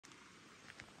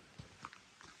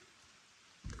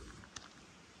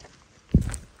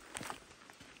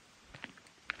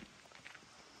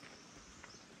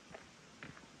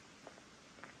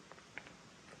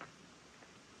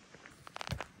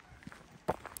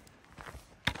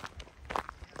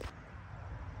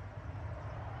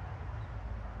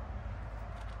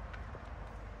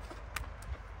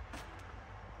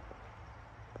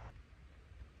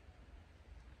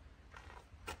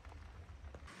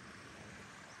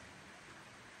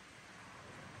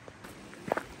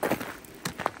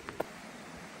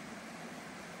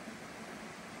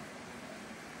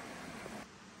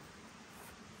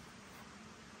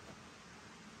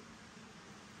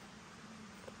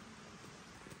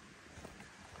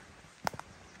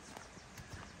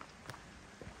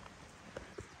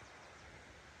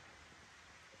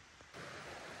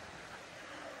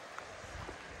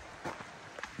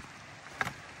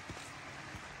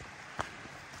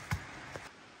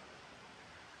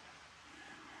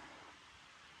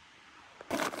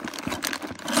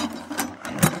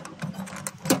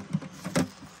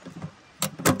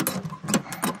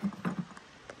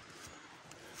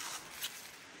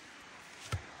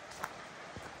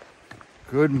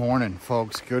Good morning,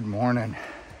 folks. Good morning.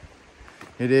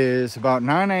 It is about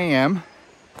 9 a.m.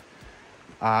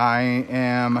 I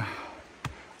am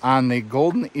on the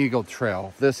Golden Eagle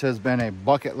Trail. This has been a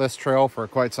bucket list trail for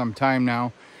quite some time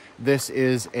now. This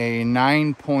is a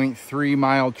 9.3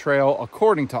 mile trail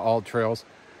according to AllTrails.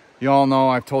 You all know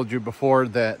I've told you before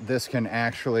that this can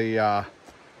actually,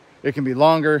 it can be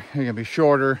longer, it can be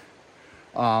shorter.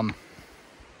 But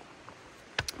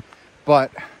I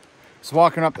was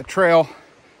walking up the trail,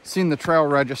 seen the trail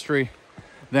registry.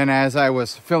 Then as I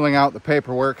was filling out the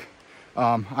paperwork,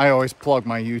 I always plug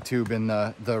my YouTube in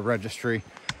the registry.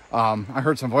 I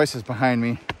heard some voices behind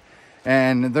me,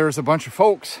 and there's a bunch of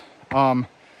folks,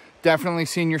 definitely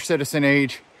senior citizen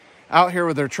age, out here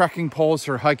with their trekking poles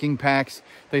or hiking packs.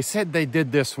 They said they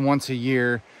did this once a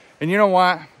year. And you know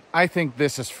what? I think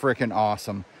this is freaking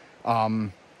awesome. The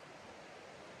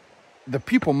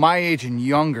people my age and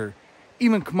younger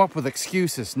even come up with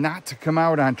excuses not to come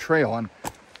out on trail, and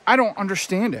I don't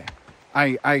understand it.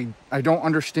 I don't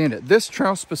understand it. This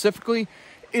trail specifically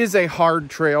is a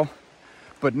hard trail,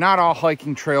 but not all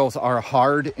hiking trails are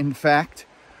hard, in fact.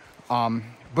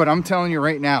 But I'm telling you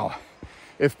right now,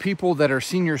 if people that are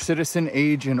senior citizen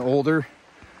age and older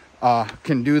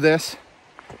can do this,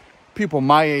 people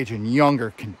my age and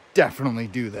younger can definitely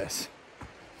do this.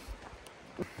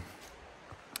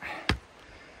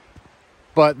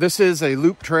 But this is a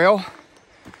loop trail.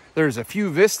 There's a few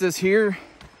vistas here.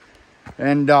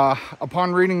 And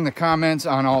upon reading the comments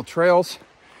on AllTrails,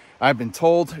 I've been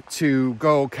told to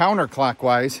go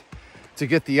counterclockwise to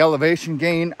get the elevation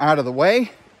gain out of the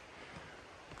way.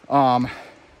 And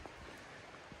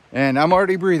I'm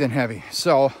already breathing heavy.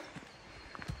 So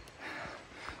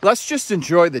let's just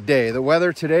enjoy the day. The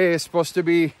weather today is supposed to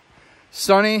be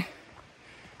sunny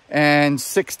and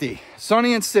 60.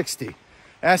 Sunny and 60.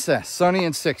 SS, sunny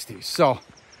and 60. So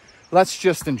let's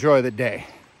just enjoy the day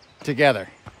together.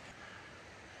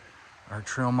 Our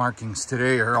trail markings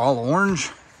today are all orange.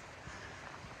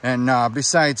 And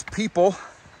besides people,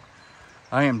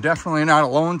 I am definitely not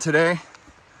alone today.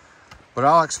 But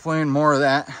I'll explain more of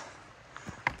that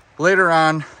later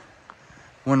on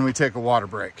when we take a water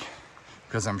break,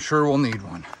 because I'm sure we'll need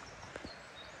one.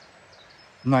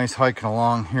 Nice hiking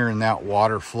along here in that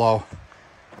water flow.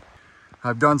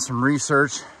 I've done some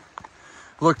research,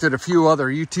 looked at a few other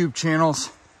YouTube channels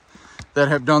that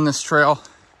have done this trail,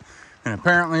 and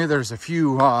apparently there's a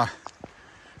few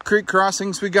creek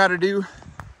crossings we got to do.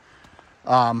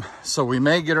 So we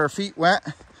may get our feet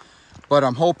wet, but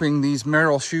I'm hoping these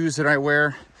Merrell shoes that I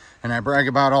wear and I brag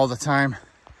about all the time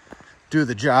do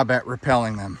the job at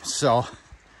repelling them. So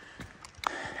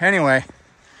anyway,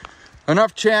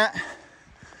 enough chat.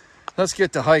 Let's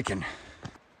get to hiking.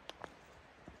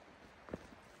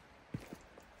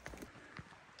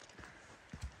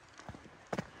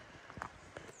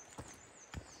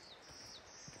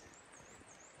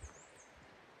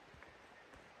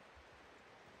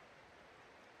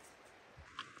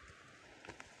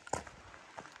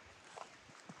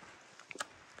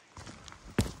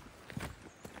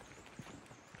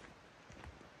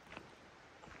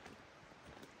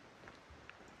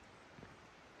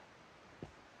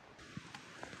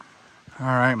 All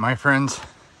right, my friends,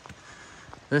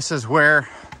 this is where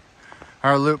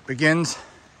our loop begins.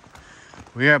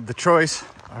 We have the choice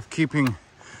of keeping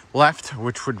left,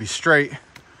 which would be straight,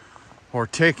 or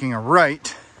taking a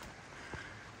right,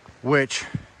 which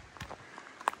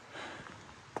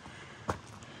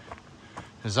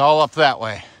is all up that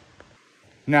way.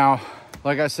 Now,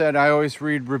 like I said, I always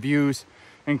read reviews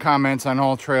and comments on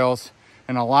AllTrails,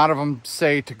 and a lot of them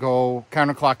say to go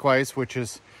counterclockwise, which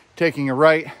is taking a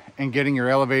right and getting your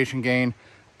elevation gain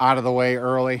out of the way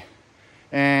early.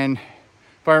 And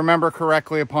if I remember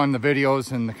correctly upon the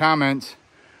videos and the comments,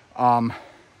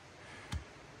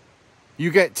 you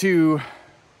get to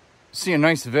see a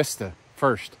nice vista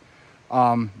first.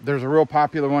 There's a real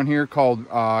popular one here called,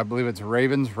 I believe it's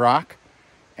Ravens Rock.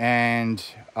 And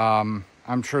I'm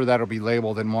sure that'll be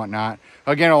labeled and whatnot.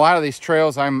 Again, a lot of these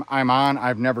trails I'm on,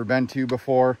 I've never been to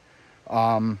before.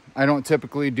 I don't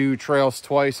typically do trails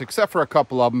twice, except for a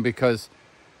couple of them because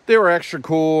they were extra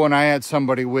cool and I had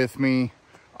somebody with me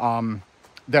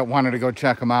that wanted to go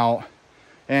check them out.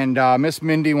 And Miss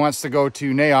Mindy wants to go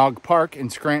to Naog Park in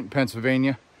Scranton,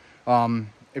 Pennsylvania.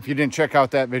 If you didn't check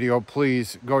out that video,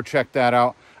 please go check that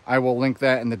out. I will link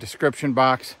that in the description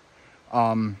box.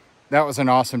 That was an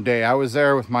awesome day. I was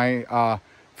there with my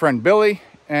friend Billy,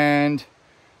 and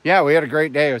yeah, we had a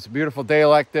great day. It was a beautiful day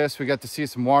like this. We got to see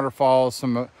some waterfalls,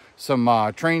 some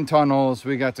train tunnels.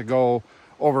 We got to go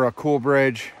over a cool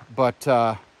bridge. But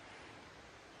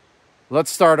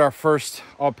let's start our first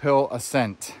uphill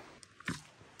ascent.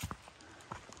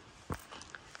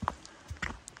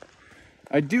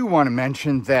 I do want to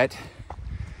mention that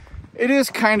it is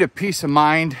kind of peace of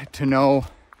mind to know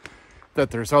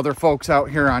that there's other folks out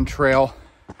here on trail.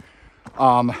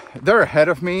 They're ahead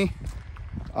of me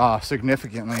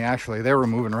significantly, actually. They were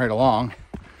moving right along,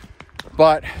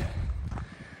 but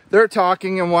they're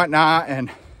talking and whatnot,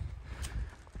 and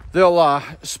they'll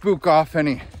spook off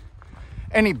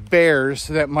any bears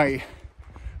that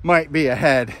might be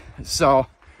ahead. So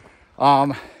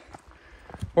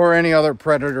or any other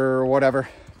predator or whatever,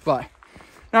 but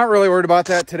not really worried about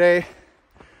that today.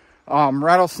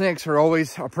 Rattlesnakes are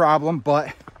always a problem,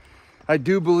 but I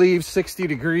do believe 60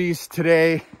 degrees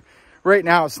today. Right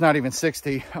now it's not even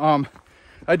 60.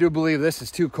 I do believe this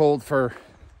is too cold for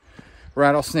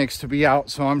rattlesnakes to be out,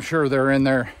 so I'm sure they're in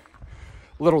their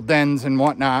little dens and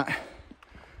whatnot.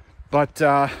 But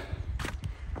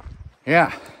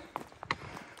yeah,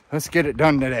 let's get it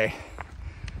done today.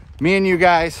 Me and you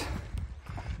guys,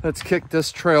 let's kick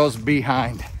this trail's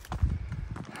behind.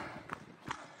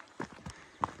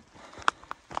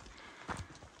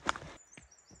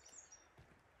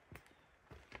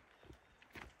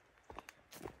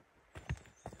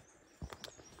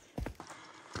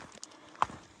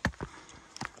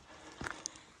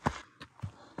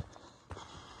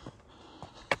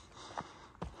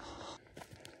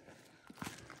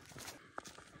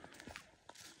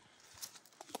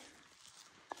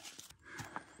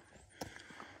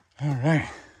 All right,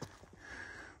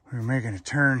 we're making a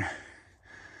turn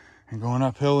and going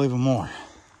uphill even more.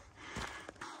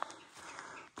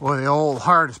 Boy, the old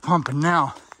heart is pumping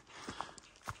now.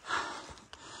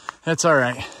 That's all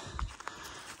right.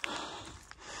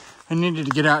 I needed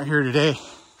to get out here today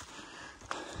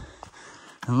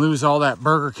and lose all that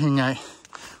Burger King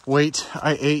weight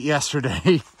I ate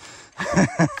yesterday.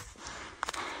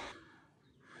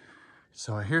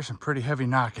 So I hear some pretty heavy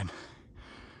knocking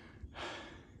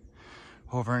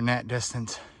over in that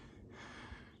distance.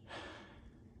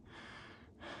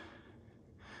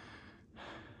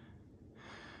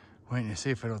 Waiting to see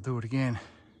if it'll do it again.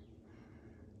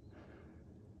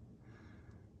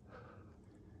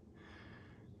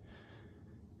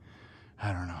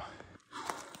 I don't know.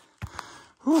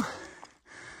 Whew.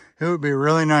 It would be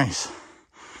really nice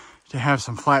to have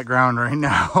some flat ground right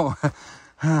now.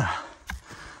 I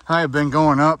have been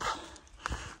going up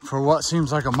for what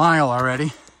seems like a mile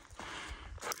already.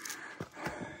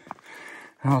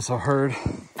 I also heard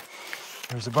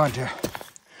there's a bunch of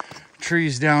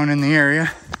trees down in the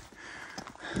area.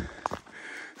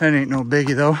 That ain't no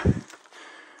biggie though.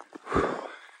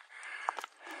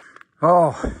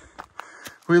 Oh,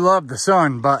 we love the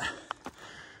sun, but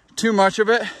too much of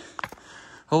it,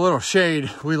 a little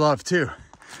shade, we love too.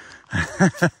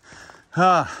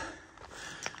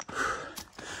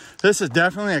 This is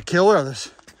definitely a killer, this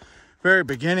very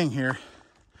beginning here.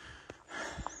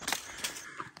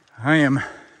 I am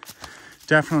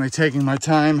definitely taking my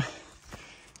time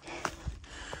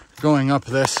going up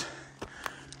this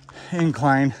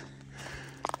incline.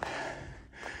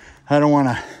 I don't want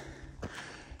to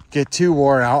get too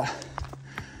wore out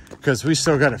because we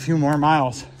still got a few more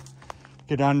miles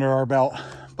get under our belt,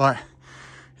 but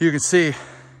you can see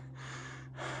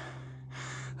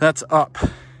that's up.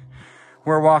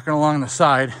 We're walking along the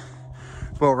side,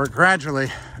 but we're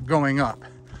gradually going up.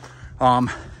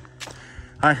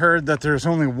 I heard that there's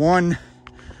only one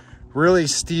really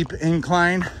steep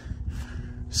incline,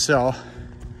 so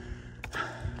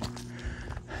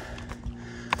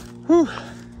whew,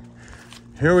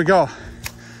 here we go.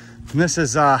 And this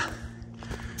is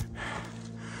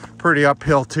pretty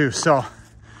uphill too, so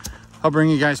I'll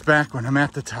bring you guys back when I'm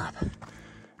at the top.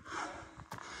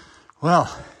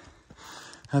 Well,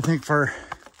 I think for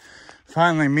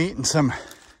finally meeting some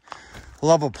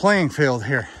level playing field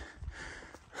here.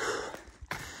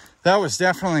 That was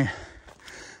definitely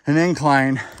an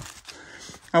incline.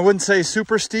 I wouldn't say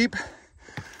super steep,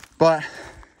 but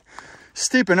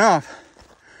steep enough.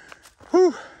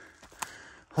 Whew.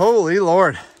 Holy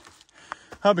Lord.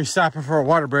 I'll be stopping for a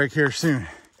water break here soon.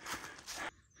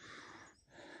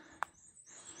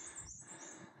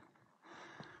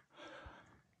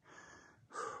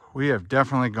 We have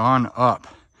definitely gone up.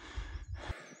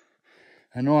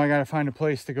 I know I gotta find a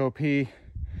place to go pee.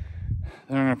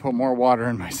 Then I'm gonna put more water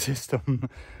in my system.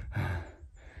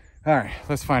 All right,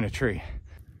 let's find a tree.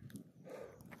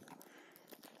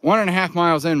 1.5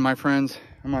 miles in, my friends.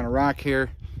 I'm on a rock here.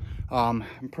 I'm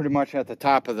pretty much at the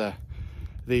top of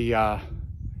the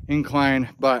incline,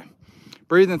 but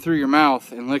breathing through your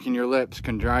mouth and licking your lips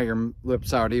can dry your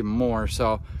lips out even more.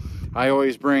 So I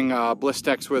always bring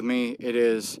Blistex with me. It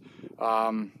is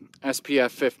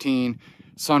SPF 15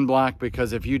 sunblock,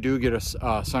 because if you do get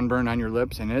a sunburn on your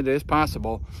lips, and it is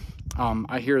possible,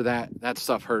 I hear that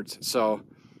stuff hurts. So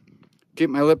keep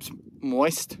my lips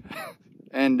moist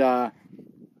and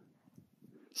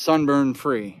sunburn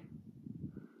free.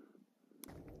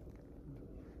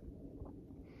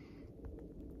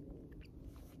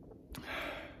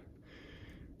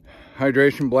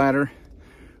 Hydration bladder,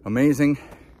 amazing.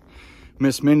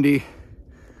 Miss Mindy,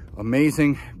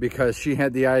 amazing, because she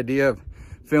had the idea of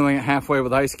filling it halfway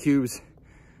with ice cubes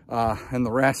and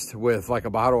the rest with like a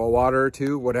bottle of water or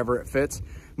two, whatever it fits.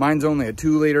 Mine's only a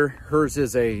 2 liter, hers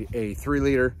is a 3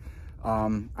 liter.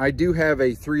 I do have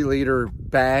a 3 liter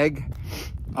bag.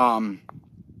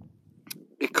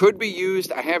 It could be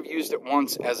used, I have used it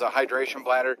once as a hydration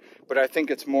bladder, but I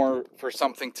think it's more for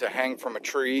something to hang from a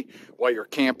tree while you're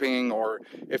camping, or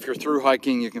if you're through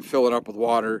hiking, you can fill it up with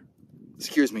water.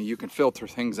 Excuse me, you can filter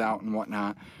things out and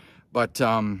whatnot. But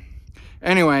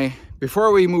anyway,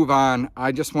 before we move on,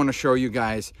 I just want to show you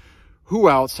guys who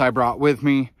else I brought with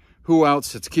me, who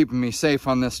else is keeping me safe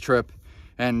on this trip.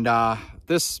 And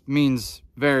this means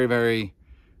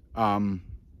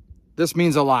this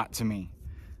means a lot to me.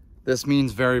 This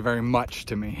means very much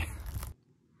to me.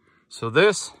 So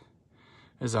this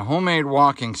is a homemade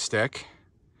walking stick.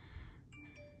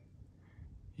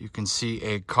 You can see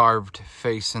a carved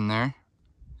face in there,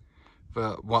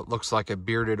 but what looks like a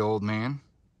bearded old man.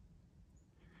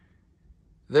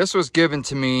 This was given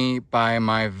to me by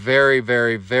my very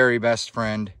best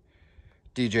friend,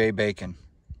 DJ Bacon.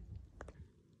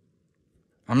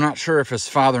 I'm not sure if his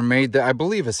father made that. I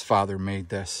believe his father made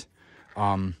this.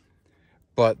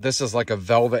 But this is like a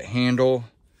velvet handle.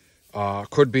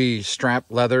 Could be strap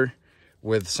leather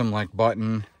with some like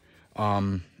button.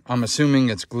 I'm assuming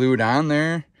it's glued on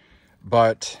there,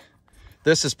 but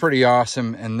this is pretty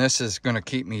awesome, and this is going to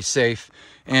keep me safe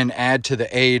and add to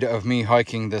the aid of me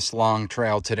hiking this long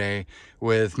trail today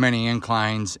with many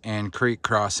inclines and creek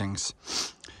crossings.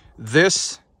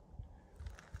 This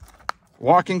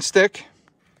walking stick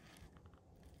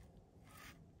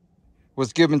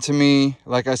was given to me,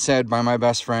 like I said, by my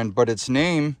best friend, but its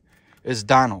name is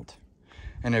Donald.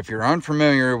 And if you're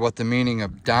unfamiliar what the meaning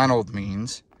of Donald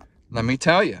means, let me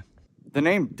tell you. The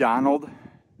name Donald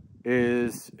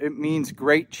it means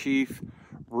great chief,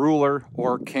 ruler,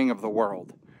 or king of the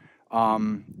world.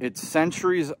 It's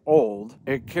centuries old.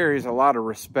 It carries a lot of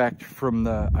respect from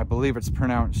the, I believe it's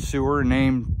pronounced sewer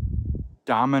named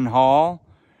Daman Hall.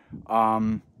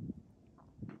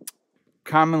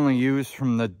 Commonly used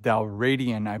from the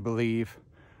Dalradian, I believe,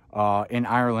 in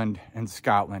Ireland and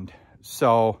Scotland.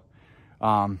 So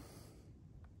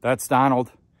that's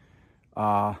Donald,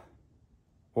 or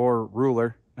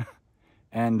ruler.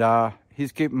 And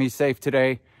he's keeping me safe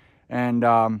today. And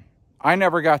I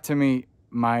never got to meet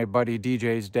my buddy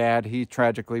DJ's dad. He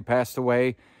tragically passed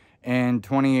away in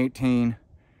 2018.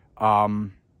 I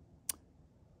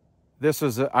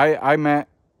met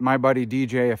my buddy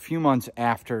DJ a few months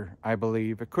after, I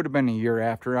believe. It could have been a year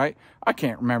after. I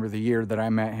can't remember the year that I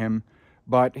met him.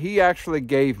 But he actually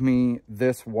gave me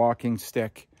this walking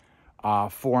stick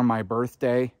for my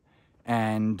birthday.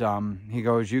 And he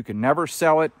goes, you can never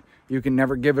sell it. You can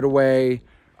never give it away.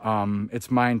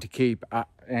 It's mine to keep.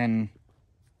 And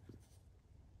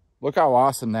look how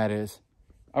awesome that is.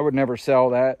 I would never sell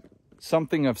that.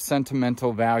 Something of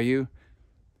sentimental value.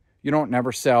 You don't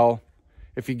never sell.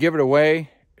 If you give it away,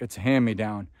 it's a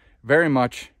hand-me-down. Very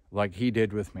much like he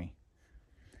did with me.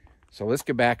 So let's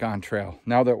get back on trail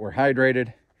now that we're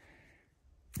hydrated.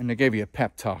 And to give you a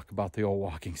pep talk about the old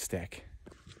walking stick.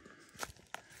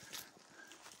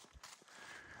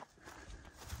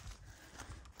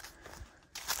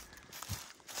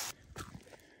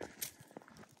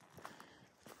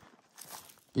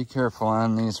 Be careful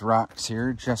on these rocks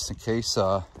here, just in case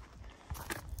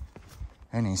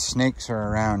any snakes are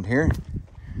around here.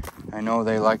 I know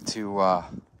they like to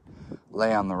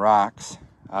lay on the rocks,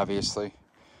 obviously,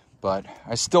 but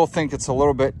I still think it's a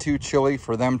little bit too chilly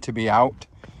for them to be out.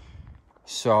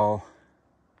 So,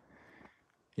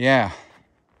 yeah.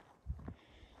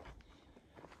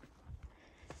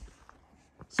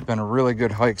 It's been a really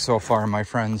good hike so far, my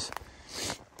friends.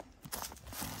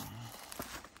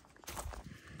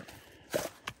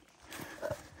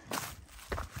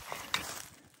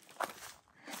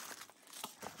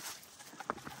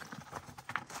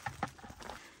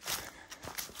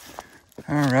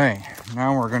 All right,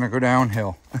 now we're gonna go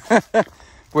downhill,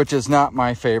 which is not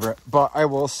my favorite, but I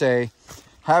will say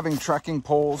having trekking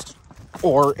poles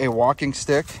or a walking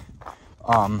stick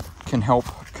can help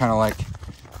kind of like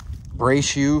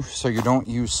brace you so you don't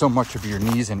use so much of your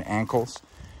knees and ankles.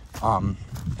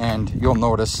 And you'll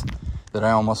notice that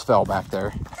I almost fell back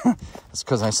there. It's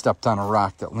because I stepped on a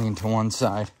rock that leaned to one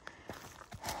side.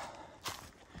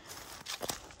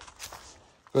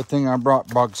 Good thing I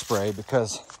brought bug spray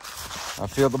because I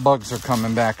feel the bugs are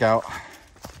coming back out.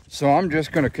 So I'm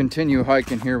just going to continue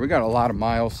hiking here. We got a lot of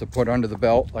miles to put under the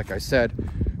belt, like I said.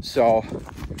 So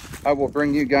I will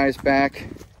bring you guys back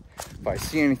if I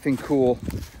see anything cool,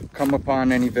 come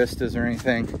upon any vistas or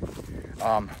anything,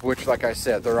 which, like I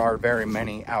said, there are very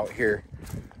many out here.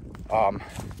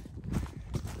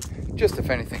 Just if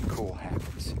anything cool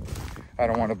happens. I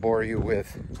don't want to bore you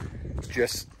with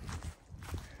just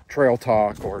trail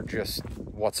talk or just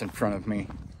what's in front of me.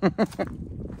 Look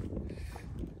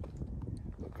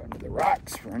under the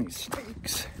rocks for any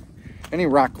snakes, any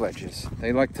rock ledges.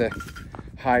 They like to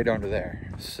hide under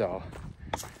there. So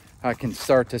I can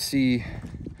start to see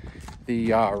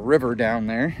the river down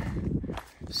there.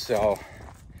 So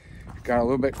it got a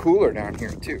little bit cooler down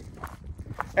here too.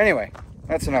 Anyway,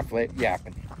 that's enough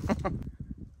yapping.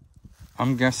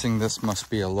 I'm guessing this must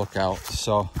be a lookout.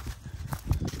 So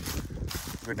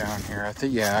go down here. I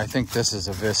think this is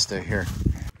a vista here.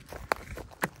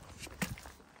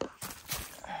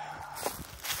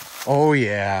 Oh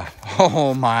yeah.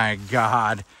 Oh my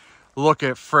God. Look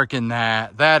at frickin'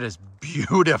 that. That is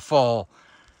beautiful.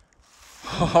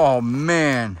 Oh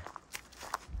man.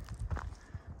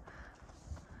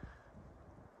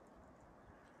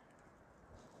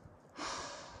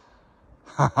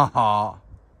 Ha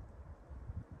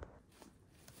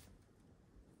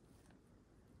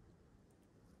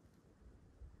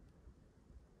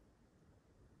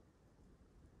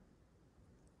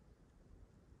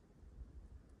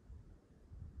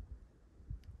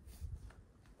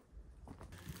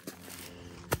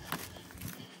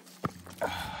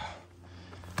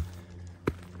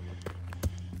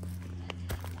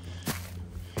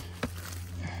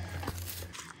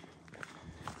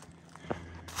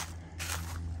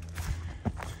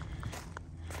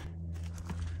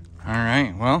All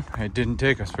right, well, it didn't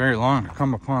take us very long to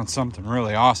come upon something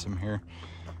really awesome here.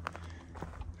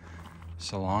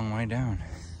 It's a long way down.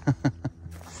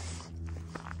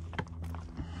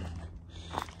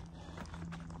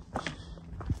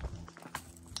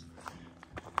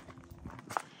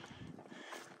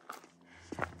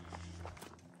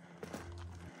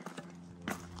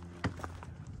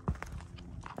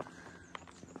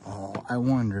 Oh, I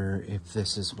wonder if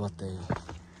this is what they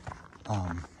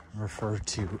refer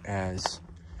to as,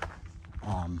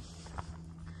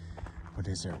 what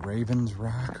is it, Ravens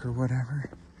Rock or whatever?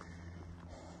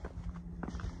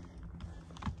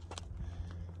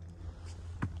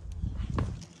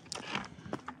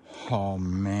 Oh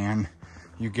man,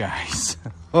 you guys.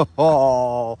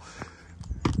 Oh.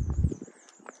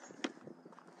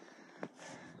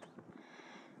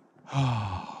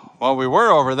 Well, we were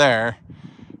over there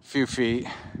a few feet.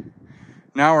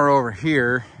 Now we're over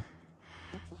here.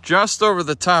 Just over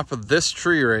the top of this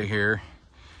tree right here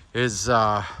is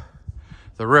the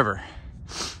river.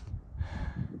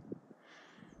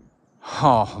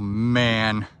 Oh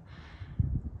man.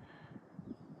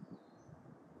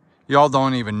 Y'all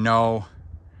don't even know.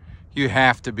 You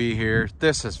have to be here.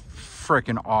 This is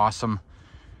freaking awesome.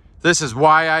 This is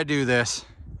why I do this.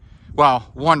 Well,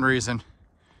 one reason.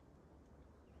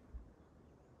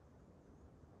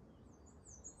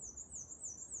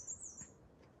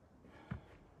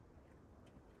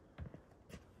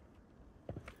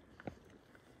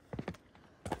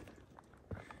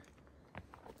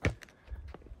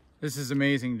 This is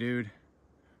amazing, dude.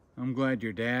 I'm glad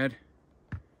your dad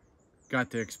got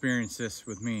to experience this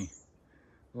with me.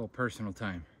 A little personal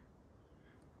time.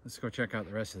 Let's go check out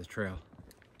the rest of the trail.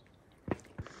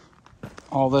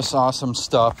 All this awesome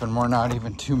stuff, and we're not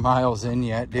even 2 miles in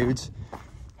yet, dudes.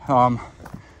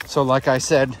 So like I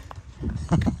said,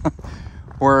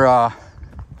 we're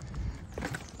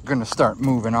gonna start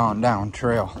moving on down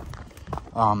trail.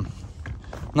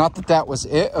 Not that that was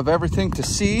it of everything to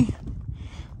see,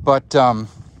 but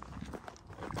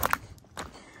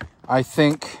I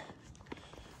think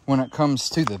when it comes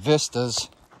to the vistas,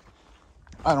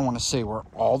 I don't want to say we're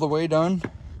all the way done,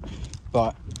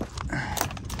 but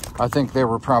I think they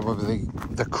were probably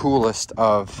the coolest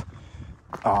of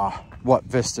what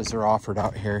vistas are offered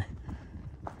out here.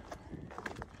 I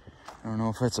don't know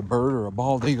if it's a bird or a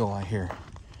bald eagle I hear.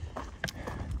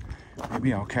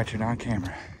 Maybe I'll catch it on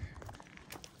camera.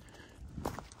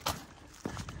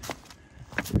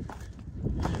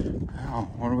 Oh,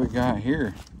 what do we got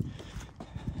here?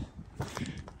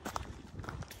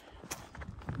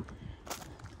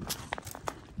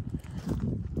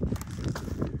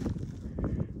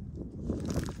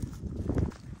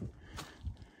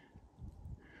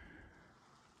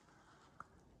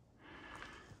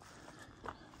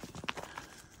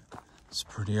 It's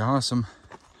pretty awesome.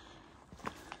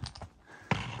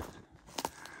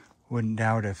 Wouldn't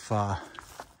doubt if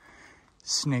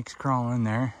snakes crawl in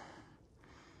there.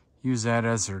 Use that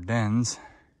as their dens.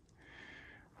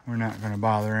 We're not going to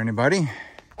bother anybody.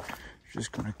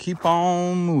 Just going to keep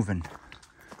on moving.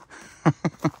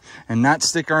 And not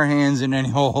stick our hands in any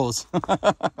holes.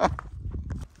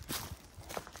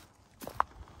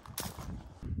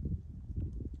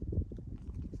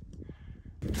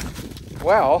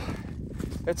 Well,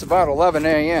 it's about 11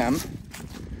 a.m.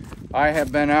 I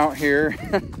have been out here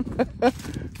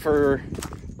for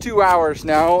 2 hours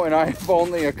now, and I've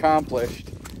only accomplished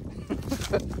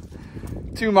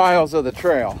 2 miles of the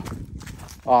trail.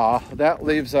 That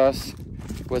leaves us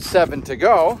with 7 to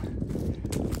go.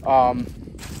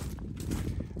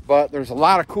 But there's a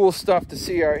lot of cool stuff to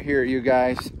see out here, you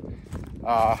guys.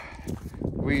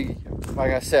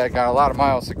 Like I said, got a lot of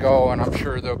miles to go, and I'm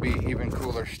sure there'll be even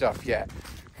cooler stuff yet.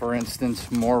 For instance,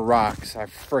 more rocks. I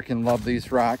freaking love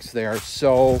these rocks. They are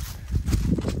so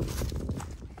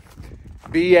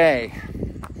BA.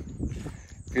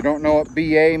 If you don't know what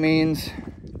BA means,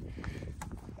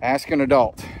 ask an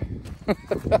adult.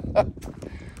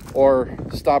 Or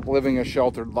stop living a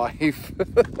sheltered life.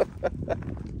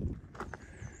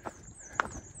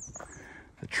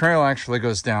 The trail actually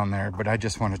goes down there, but I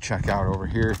just want to check out over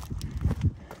here.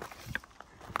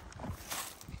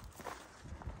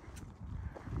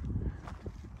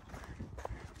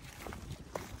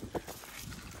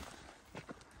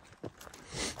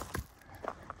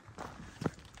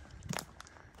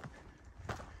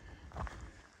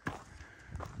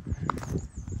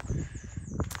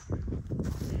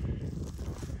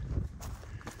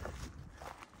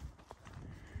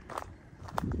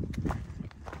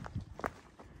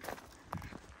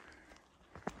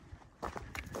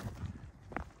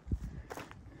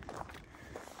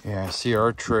 Yeah, see,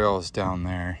 our trail is down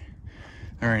there.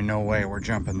 There ain't no way we're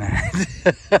jumping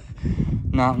that.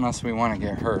 Not unless we want to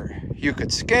get hurt. You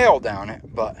could scale down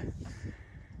it, but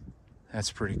that's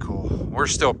pretty cool. We're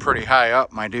still pretty high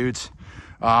up, my dudes.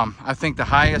 I think the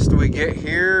highest we get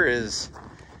here is,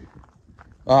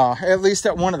 at least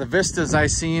at one of the vistas I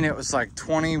seen, it was like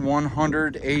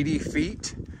 2,180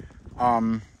 feet.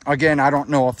 Again, I don't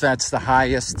know if that's the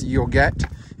highest you'll get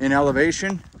in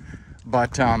elevation,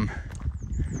 but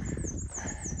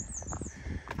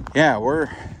yeah,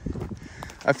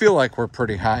 I feel like we're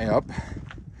pretty high up,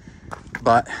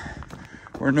 but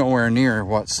we're nowhere near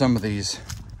what some of these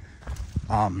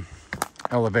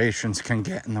elevations can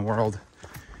get in the world.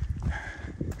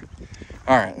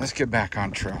 All right, let's get back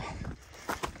on trail.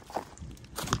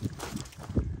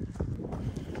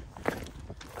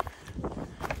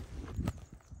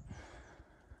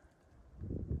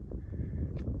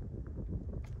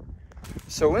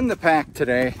 So in the pack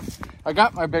today, I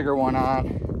got my bigger one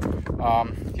on.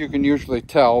 You can usually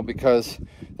tell because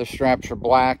the straps are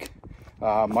black.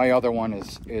 My other one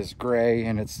is gray,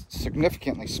 and it's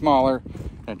significantly smaller,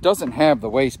 and it doesn't have the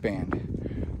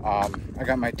waistband. I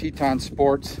got my Teton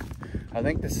Sports. I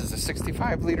think this is a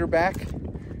 65 liter pack,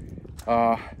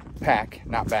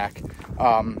 not back.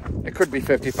 It could be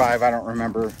 55, I don't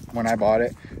remember when I bought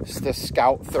it. It's the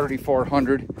Scout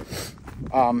 3400.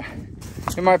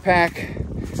 In my pack,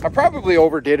 I probably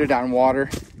overdid it on water,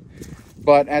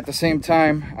 but at the same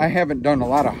time, I haven't done a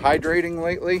lot of hydrating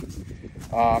lately.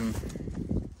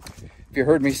 If you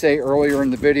heard me say earlier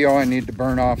in the video, I need to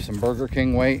burn off some Burger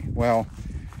King weight. Well,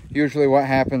 usually what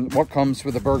comes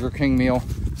with a Burger King meal?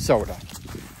 Soda.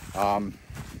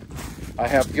 I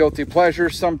have guilty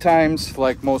pleasures sometimes,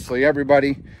 like mostly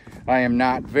everybody. I am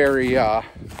not very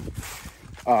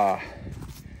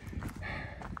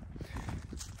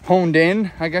honed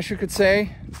in, I guess you could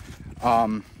say,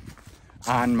 on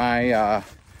my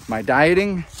my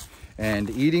dieting and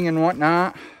eating and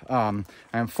whatnot. I'm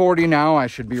 40 now. I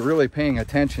should be really paying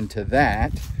attention to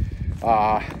that.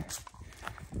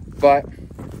 But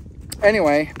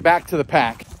anyway, back to the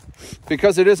pack.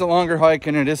 Because it is a longer hike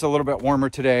and it is a little bit warmer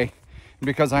today, and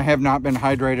because I have not been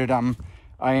hydrated,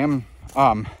 I am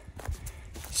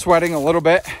sweating a little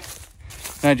bit,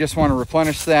 and I just want to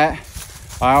replenish that.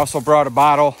 I also brought a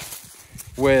bottle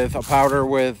with a powder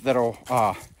that'll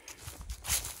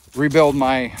rebuild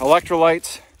my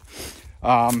electrolytes.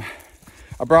 I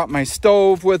brought my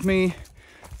stove with me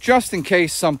just in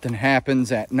case something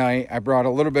happens at night. I brought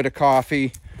a little bit of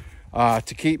coffee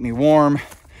to keep me warm.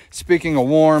 Speaking of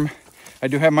warm, I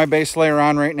do have my base layer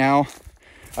on right now.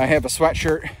 I have a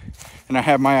sweatshirt and I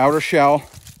have my outer shell.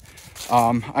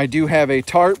 I do have a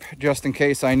tarp just in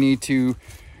case I need to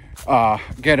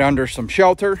get under some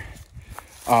shelter.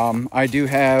 I do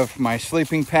have my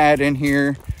sleeping pad in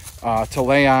here to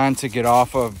lay on to get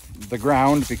off of the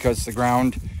ground, because the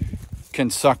ground can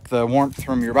suck the warmth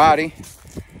from your body.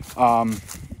 I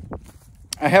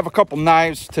have a couple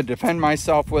knives to defend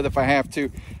myself with if I have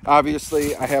to.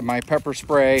 Obviously, I have my pepper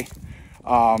spray,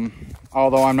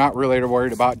 although I'm not really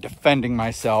worried about defending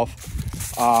myself.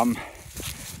 I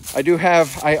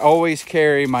always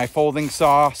carry my folding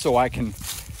saw so I can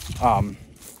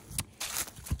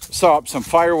saw up some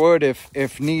firewood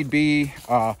if need be.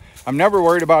 I'm never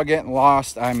worried about getting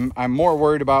lost. I'm more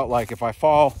worried about, like, if I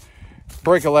fall,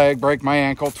 break a leg, break my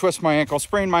ankle, twist my ankle,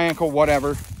 sprain my ankle,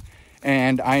 whatever,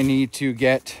 and I need to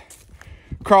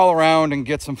crawl around and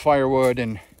get some firewood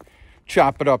and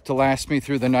chop it up to last me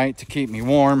through the night to keep me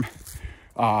warm,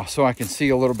 so I can see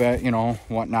a little bit, you know,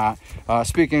 whatnot.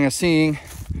 Speaking of seeing,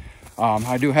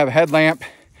 I do have a headlamp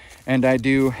and I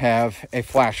do have a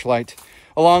flashlight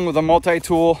along with a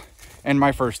multi-tool and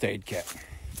my first aid kit.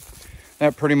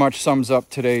 That pretty much sums up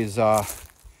today's,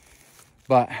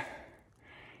 but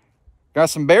got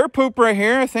some bear poop right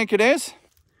here, I think it is.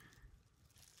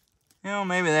 You know,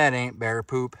 maybe that ain't bear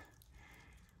poop.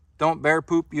 Don't bear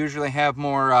poop usually have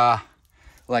more,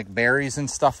 like, berries and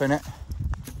stuff in it?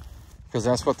 Because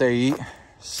that's what they eat.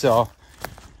 So,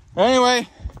 anyway,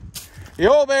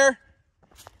 yo, bear,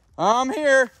 I'm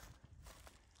here.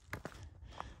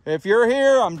 If you're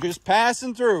here, I'm just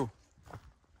passing through.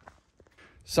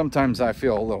 Sometimes I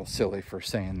feel a little silly for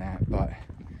saying that, but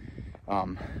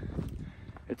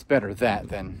it's better that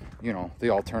than, you know, the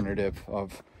alternative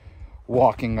of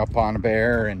walking up on a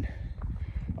bear and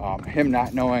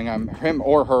him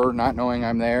or her not knowing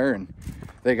I'm there, and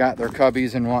they got their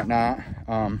cubbies and whatnot,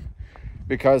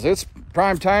 because it's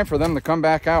prime time for them to come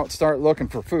back out, start looking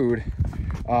for food.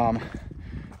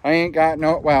 I ain't got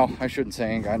no, well, I shouldn't say I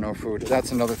ain't got no food.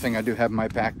 That's another thing I do have in my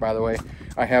pack, by the way.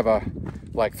 I have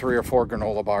like 3 or 4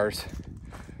 granola bars.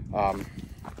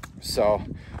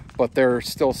 But they're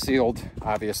still sealed,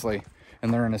 obviously,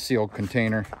 and they're in a sealed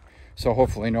container. So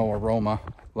hopefully no aroma.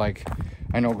 Like,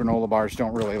 I know granola bars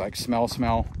don't really like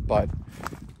smell, but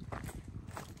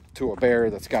to a bear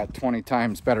that's got 20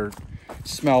 times better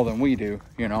smell than we do,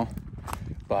 you know.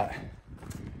 But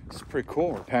it's pretty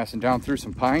cool. We're passing down through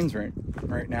some pines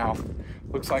right now.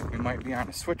 Looks like we might be on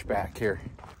a switchback here.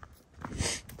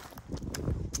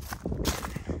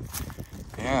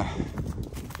 Yeah.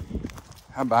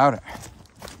 How about it?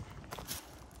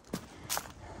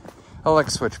 I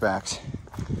like switchbacks.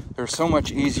 They're so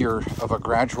much easier of a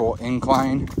gradual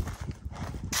incline,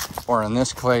 or in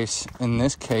this case,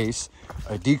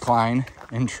 a decline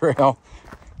in trail,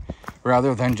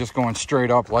 rather than just going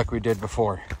straight up like we did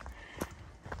before.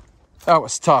 That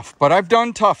was tough, but I've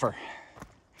done tougher.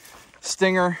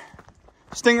 Stinger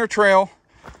Trail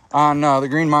on the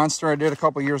Green Monster I did a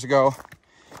couple years ago,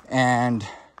 and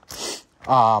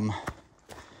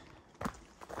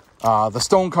the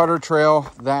Stonecutter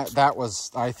Trail, that was,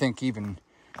 I think, even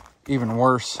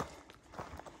worse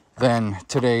than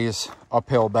today's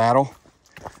uphill battle.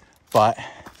 But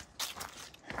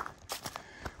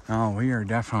no, we're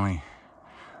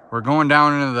going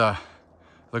down into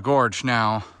the gorge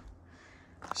now.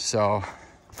 So,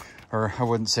 or I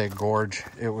wouldn't say gorge,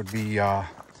 it would be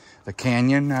the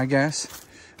canyon, I guess.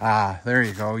 There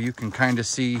you go. You can kind of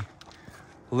see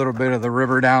a little bit of the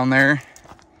river down there.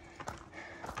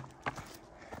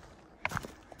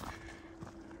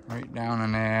 Right down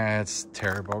in there, it's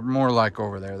terrible. More like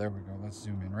over there. There we go. Let's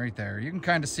zoom in right there. You can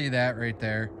kind of see that right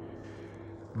there.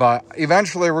 But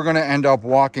eventually we're going to end up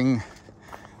walking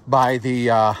by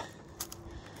the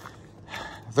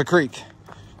creek,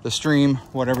 the stream,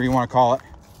 whatever you want to call it.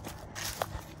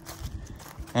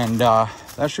 And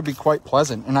that should be quite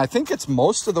pleasant. And I think it's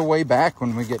most of the way back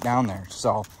when we get down there.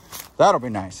 So that'll be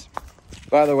nice.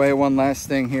 By the way, one last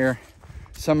thing here.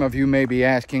 Some of you may be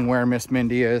asking where Miss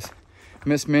Mindy is.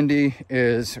 Miss Mindy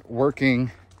is working.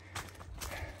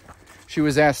 She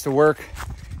was asked to work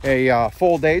a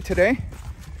full day today.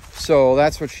 So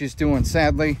that's what she's doing.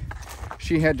 Sadly,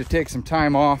 she had to take some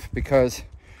time off because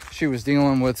she was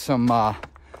dealing with some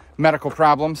medical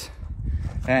problems.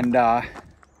 And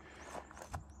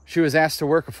she was asked to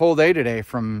work a full day today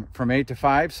from 8 to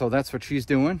 5. So that's what she's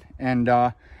doing. And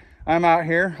I'm out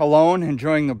here alone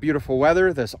enjoying the beautiful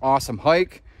weather, this awesome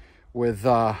hike with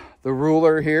the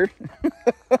ruler here,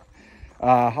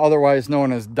 otherwise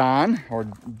known as Don, or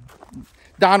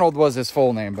Donald was his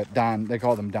full name, but Don, they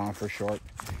called him Don for short.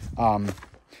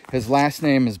 His last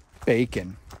name is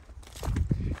Bacon,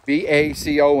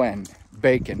 B-A-C-O-N,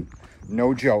 Bacon,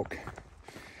 no joke.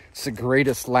 It's the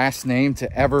greatest last name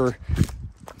to ever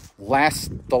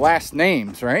the last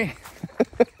names, right?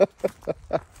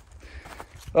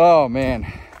 Oh man,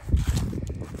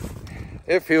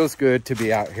 it feels good to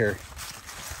be out here.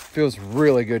 Feels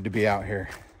really good to be out here.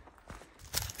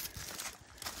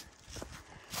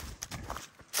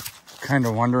 kind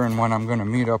of wondering when I'm going to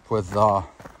meet up with all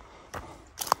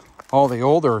the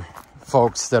older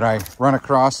folks that I run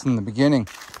across in the beginning.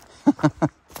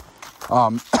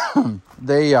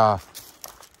 They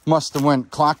must have went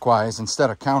clockwise instead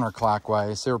of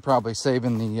counterclockwise. They were probably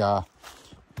saving the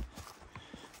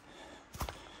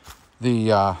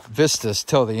vistas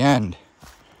till the end.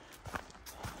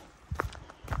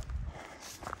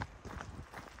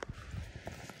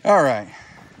 All right,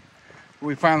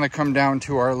 we finally come down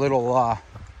to our little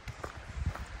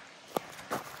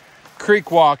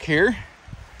creek walk here.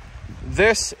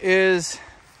 This is,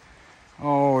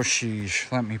 oh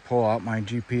sheesh, let me pull out my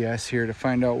GPS here to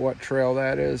find out what trail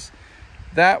that is.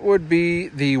 That would be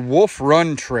the Wolf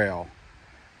Run Trail.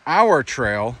 Our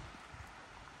trail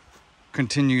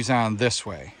continues on this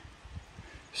way.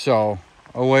 So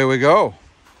away we go.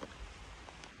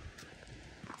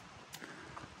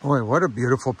 Boy, what a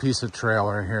beautiful piece of trail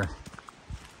right here.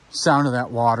 Sound of that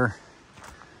water.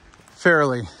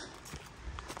 Fairly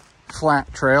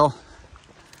flat trail.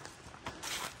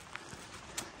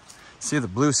 See the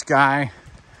blue sky,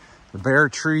 the bare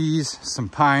trees, some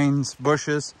pines,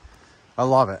 bushes. I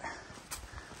love it.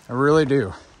 I really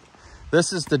do.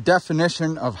 This is the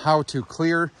definition of how to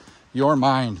clear your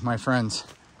mind, my friends.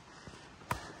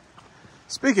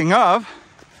 Speaking of,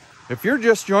 if you're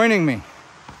just joining me,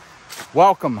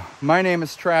 welcome. My name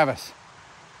is Travis.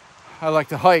 I like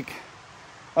to hike.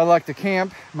 I like to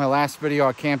camp. My last video,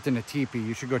 I camped in a teepee.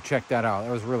 You should go check that out.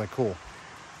 That was really cool.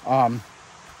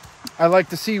 I like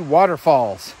to see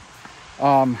waterfalls.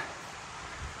 I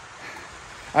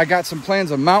got some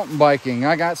plans of mountain biking.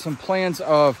 I got some plans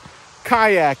of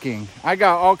kayaking. I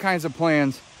got all kinds of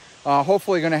plans.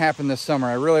 Hopefully going to happen this summer.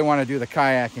 I really want to do the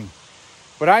kayaking.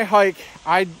 But I hike.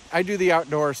 I do the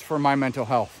outdoors for my mental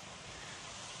health.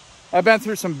 I've been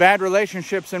through some bad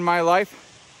relationships in my life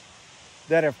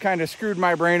that have kind of screwed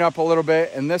my brain up a little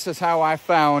bit. And this is how I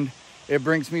found it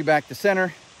brings me back to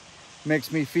center.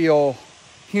 Makes me feel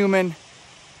human.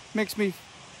 Makes me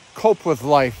cope with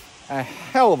life a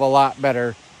hell of a lot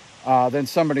better than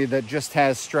somebody that just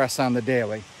has stress on the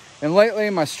daily. And lately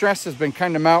my stress has been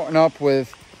kind of mounting up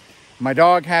with my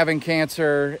dog having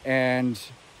cancer and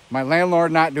my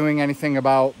landlord not doing anything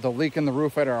about the leak in the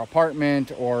roof at our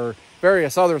apartment, or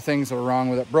various other things that are wrong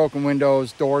with it. Broken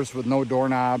windows, doors with no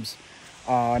doorknobs,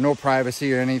 no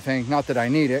privacy or anything. Not that I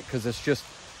need it, because it's just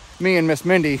me and Miss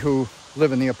Mindy who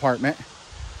live in the apartment.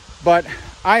 But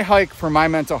I hike for my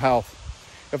mental health.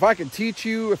 If I can teach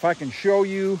you, if I can show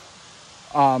you,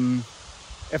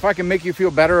 if I can make you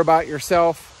feel better about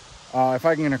yourself, if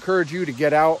I can encourage you to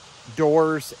get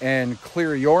outdoors and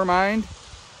clear your mind,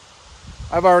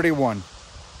 I've already won.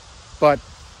 But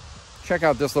check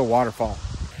out this little waterfall.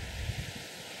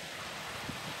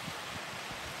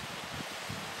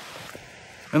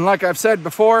 And like I've said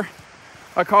before,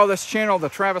 I call this channel the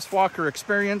Travis Walker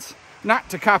Experience, not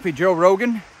to copy Joe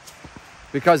Rogan,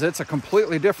 because it's a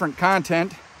completely different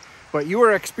content, but you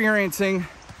are experiencing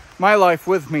my life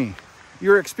with me.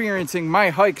 You're experiencing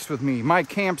my hikes with me, my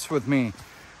camps with me,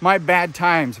 my bad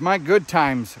times, my good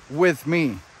times with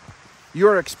me.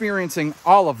 You're experiencing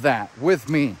all of that with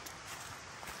me.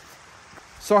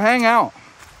 So hang out.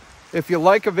 If you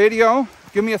like a video,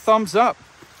 give me a thumbs up.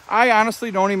 I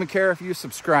honestly don't even care if you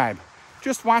subscribe.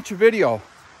 Just watch a video,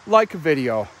 like a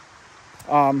video.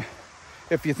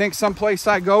 If you think someplace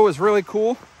I go is really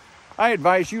cool, I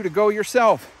advise you to go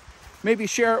yourself. Maybe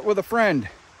share it with a friend,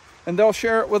 and they'll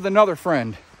share it with another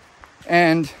friend.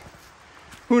 And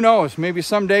who knows, maybe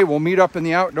someday we'll meet up in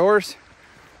the outdoors,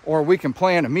 or we can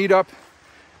plan a meetup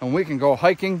and we can go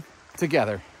hiking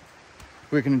together.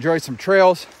 We can enjoy some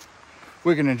trails,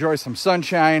 we can enjoy some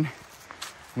sunshine,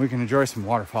 we can enjoy some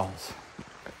waterfalls.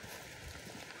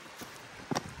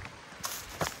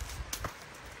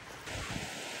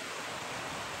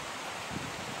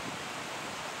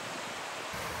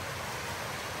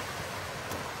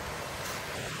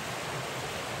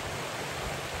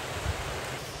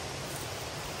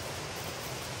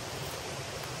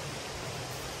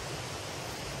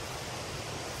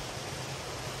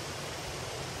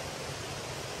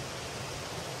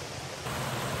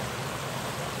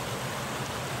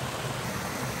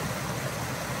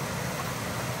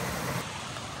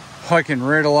 Hiking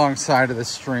right alongside of the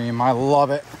stream. I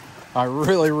love it. I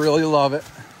really, really love it.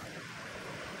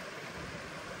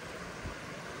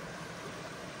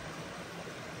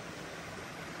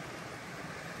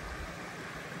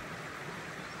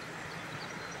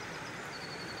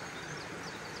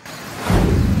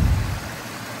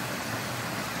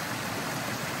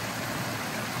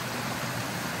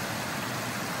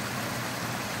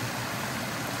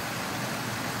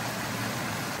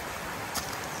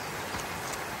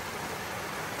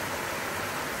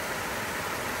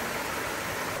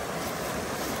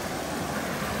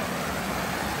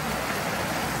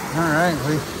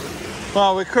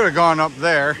 right, we could have gone up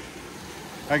there,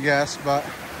 I guess, but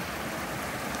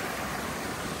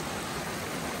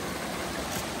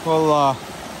we'll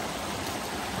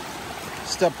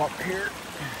step up here.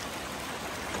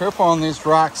 Careful on these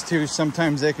rocks too.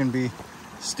 Sometimes they can be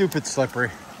stupid slippery.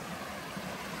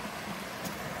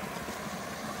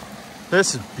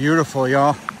 This is beautiful,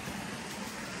 y'all.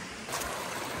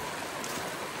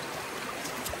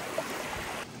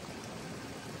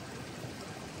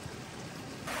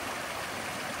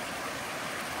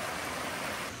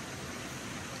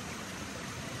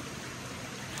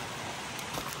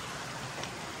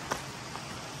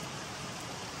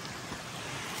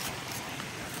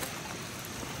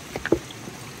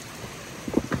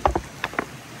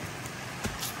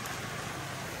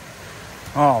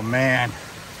 Oh man,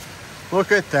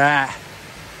 look at that.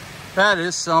 That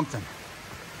is something.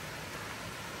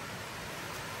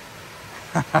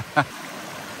 All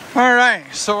right,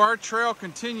 so our trail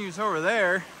continues over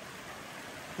there.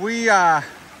 We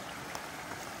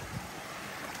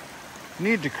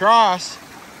need to cross.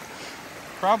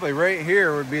 Probably right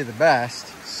here would be the best.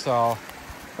 So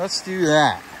let's do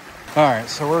that. All right,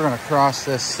 so we're gonna cross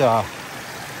this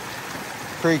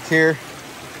creek here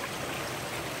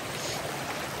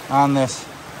on this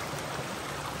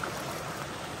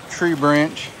tree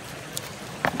branch,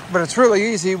 but it's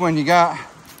really easy when you got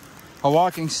a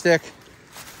walking stick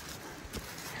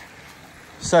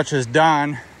such as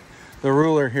Don, the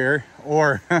ruler here,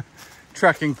 or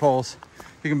trekking poles.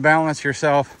 You can balance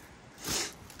yourself.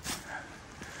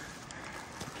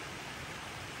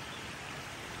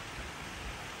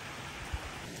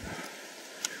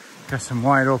 Got some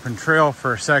wide open trail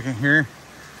for a second here.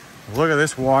 Look at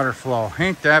this water flow.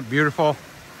 Ain't that beautiful?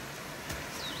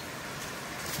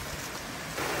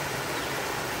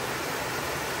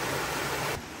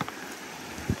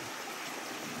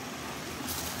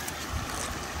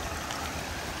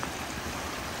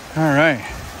 All right,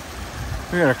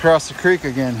 we gotta cross the creek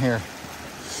again here.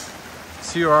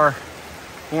 See our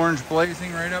orange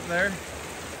blazing right up there?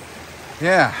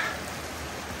 Yeah.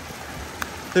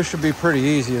 This should be pretty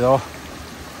easy though.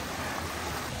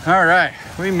 All right,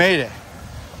 we made it.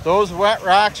 Those wet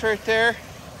rocks right there,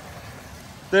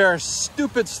 they are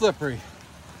stupid slippery,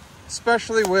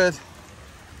 especially with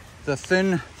the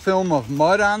thin film of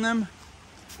mud on them.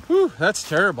 Whew, that's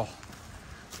terrible.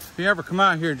 If you ever come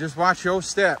out here, just watch your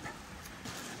step.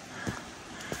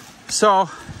 So, a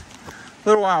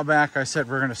little while back, I said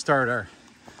we're gonna start our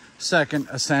second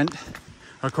ascent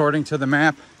according to the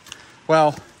map.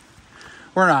 Well,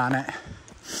 we're on it,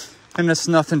 and it's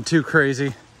nothing too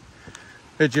crazy.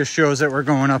 It just shows that we're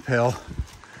going uphill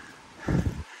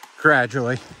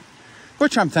gradually,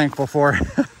 which I'm thankful for.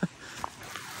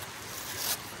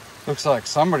 Looks like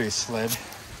somebody slid.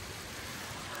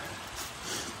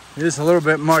 It is a little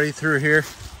bit muddy through here.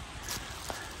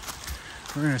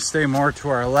 We're gonna stay more to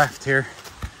our left here.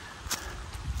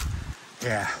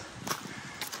 Yeah,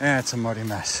 it's a muddy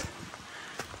mess.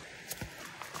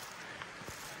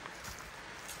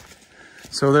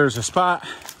 So there's a spot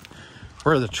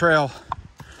where the trail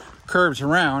curves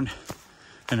around,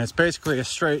 and it's basically a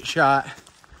straight shot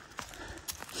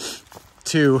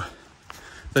to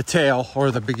the tail, or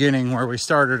the beginning where we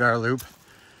started our loop.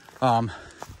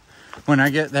 When I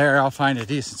get there, I'll find a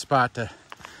decent spot to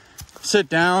sit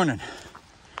down and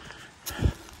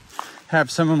have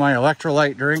some of my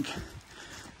electrolyte drink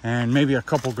and maybe a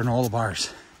couple granola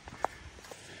bars.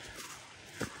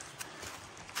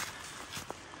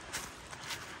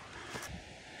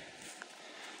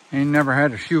 Ain't never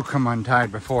had a shoe come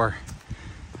untied before.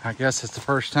 I guess it's the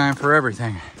first time for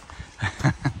everything.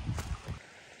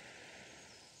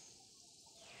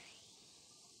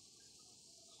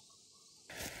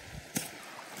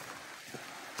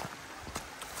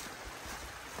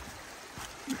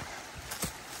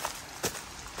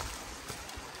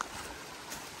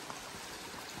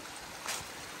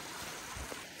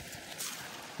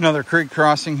 Another creek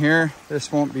crossing here.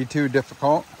 This won't be too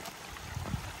difficult.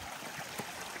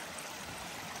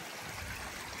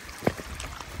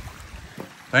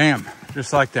 Bam,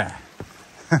 just like that.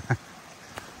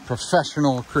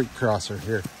 Professional creek crosser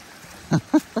here.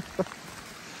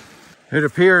 It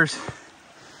appears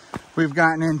we've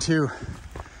gotten into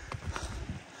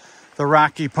the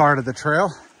rocky part of the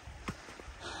trail.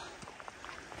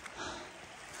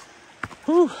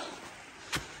 Whew.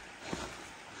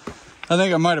 I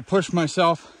think I might have pushed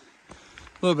myself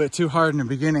a little bit too hard in the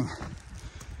beginning.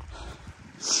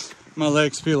 My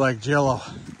legs feel like Jell-O.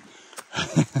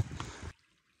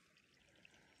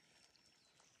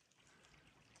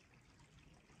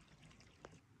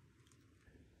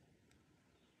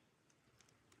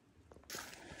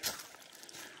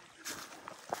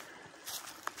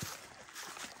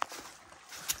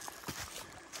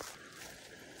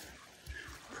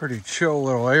 Pretty chill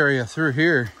little area through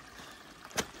here.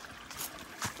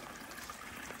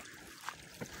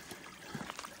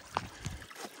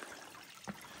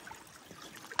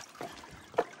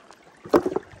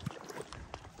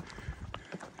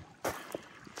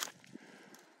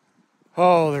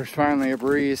 Oh, there's finally a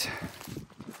breeze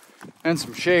and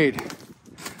some shade.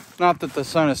 Not that the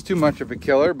sun is too much of a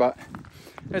killer, but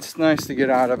it's nice to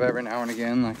get out of every now and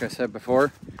again, like I said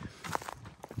before.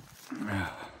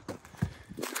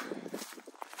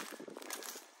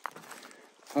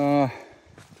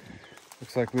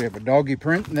 Looks like we have a doggy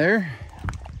print there.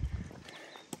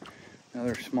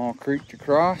 Another small creek to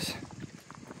cross.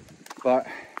 But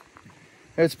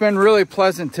it's been really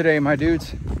pleasant today, my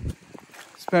dudes.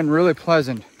 It's been really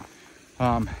pleasant.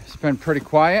 It's been pretty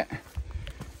quiet.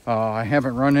 I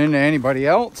haven't run into anybody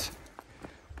else.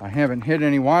 I haven't hit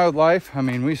any wildlife. I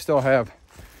mean, we still have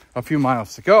a few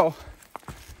miles to go,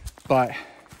 but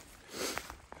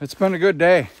it's been a good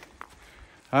day.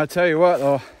 I'll tell you what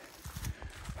though,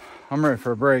 I'm ready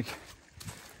for a break.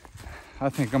 I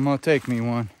think I'm gonna take me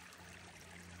one.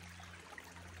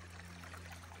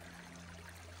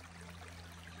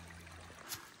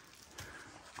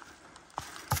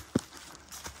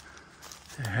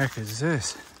 The heck is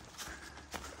this?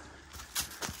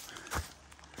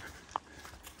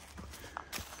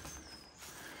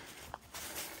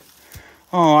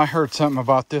 Oh, I heard something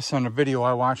about this on a video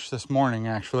I watched this morning,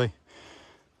 actually.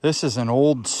 This is an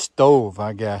old stove,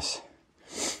 I guess.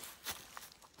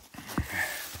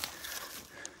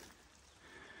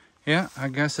 Yeah, I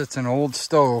guess it's an old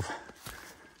stove.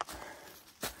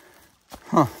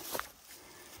 Huh.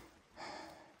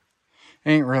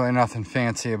 Ain't really nothing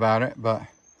fancy about it, but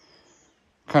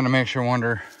kind of makes you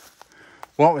wonder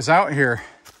what was out here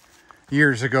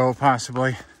years ago,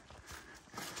 possibly.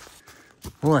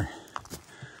 Boy,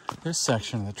 this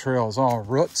section of the trail is all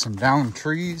roots and down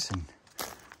trees and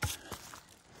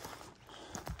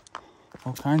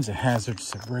all kinds of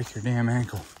hazards that break your damn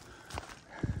ankle.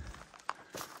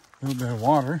 A little bit of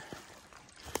water.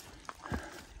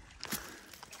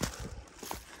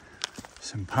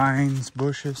 Some pines,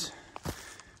 bushes.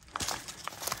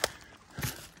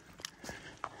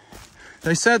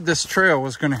 They said this trail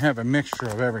was going to have a mixture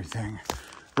of everything.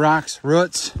 Rocks,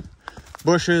 roots,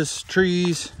 bushes,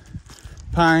 trees,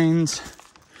 pines,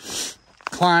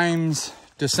 climbs,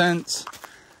 descents,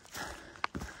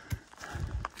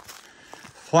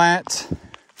 flats.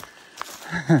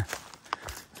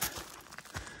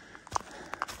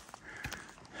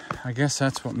 I guess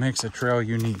that's what makes a trail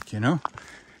unique, you know?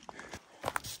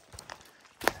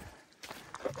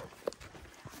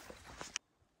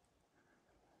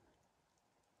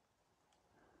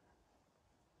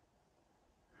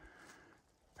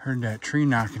 Heard that tree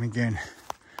knocking again.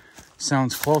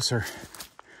 Sounds closer.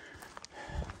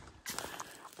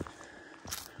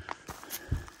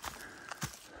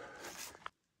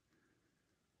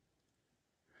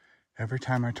 Every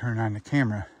time I turn on the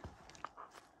camera,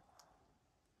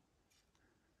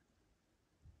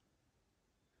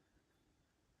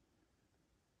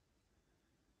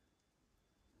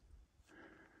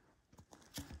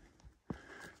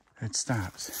 it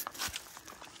stops.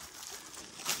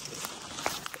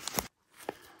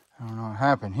 I don't know what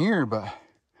happened here, but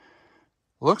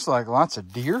looks like lots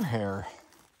of deer hair.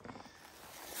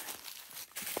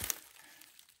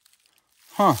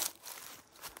 Huh.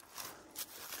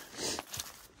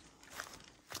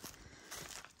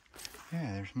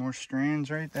 Yeah, there's more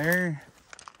strands right there.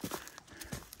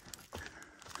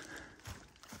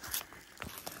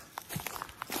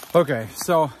 Okay,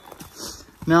 so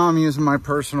now I'm using my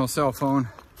personal cell phone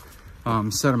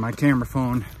instead of my camera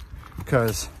phone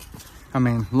because, I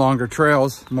mean, longer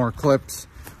trails, more clips,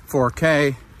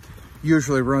 4K,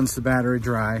 usually runs the battery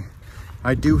dry.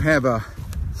 I do have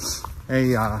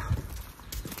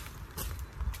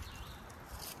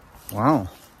wow,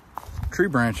 tree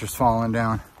branches falling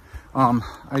down.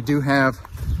 I do have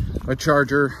a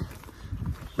charger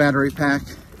battery pack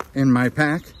in my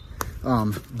pack,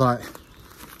 but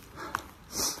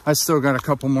I still got a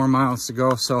couple more miles to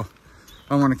go, so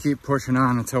I want to keep pushing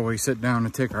on until we sit down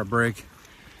and take our break.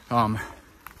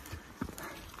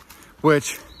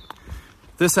 Which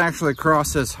this actually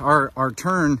crosses our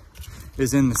turn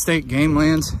is in the state game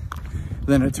lands,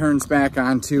 then it turns back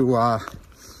onto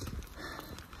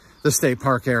the state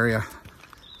park area.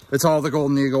 It's all the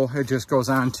Golden Eagle. It just goes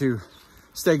on to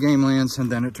state game lands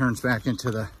and then it turns back into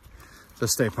the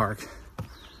state park.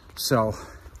 So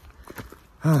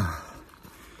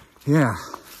yeah,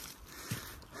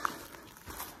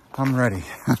 I'm ready.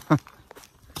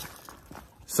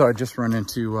 So I just run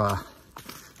into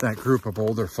that group of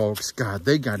older folks. God,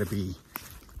 they gotta be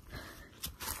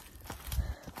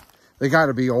they got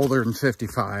to be older than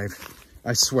 55.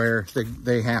 I swear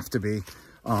they have to be.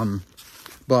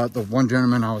 But the one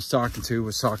gentleman I was talking to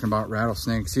was talking about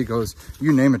rattlesnakes. He goes,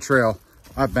 you name a trail,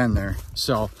 I've been there.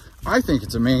 So I think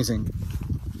it's amazing,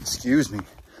 excuse me,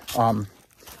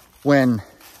 when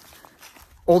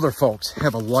older folks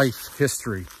have a life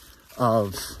history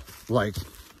of like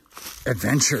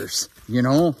adventures, you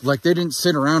know, like they didn't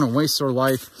sit around and waste their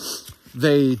life.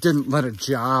 They didn't let a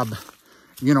job,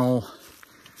 you know,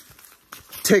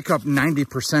 take up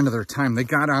 90% of their time. They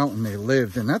got out and they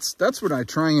lived. And that's what I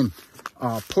try and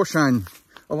push on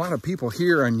a lot of people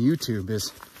here on YouTube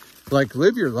is like,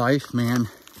 live your life, man.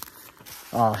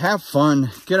 Have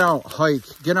fun, get out, hike,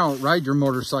 get out, ride your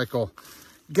motorcycle,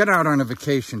 get out on a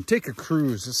vacation, take a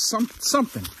cruise,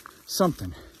 something.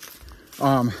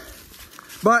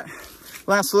 But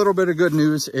last little bit of good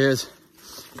news is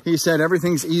he said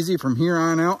everything's easy from here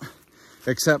on out,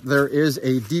 except there is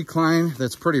a decline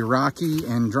that's pretty rocky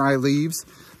and dry leaves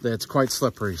that's quite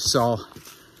slippery. So,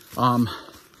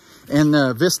 and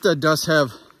the Vista does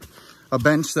have a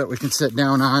bench that we can sit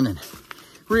down on and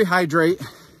rehydrate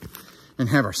and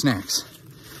have our snacks.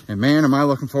 And man, am I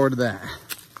looking forward to that.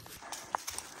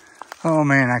 Oh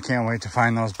man, I can't wait to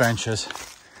find those benches.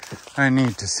 I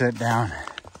need to sit down.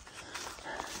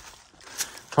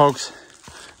 Folks,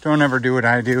 don't ever do what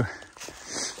I do.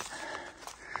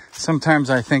 Sometimes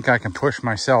I think I can push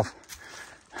myself.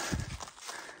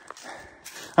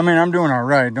 I mean, I'm doing all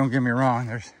right, don't get me wrong.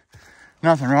 There's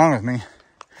nothing wrong with me.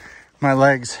 My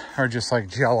legs are just like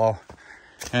jello.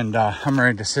 And I'm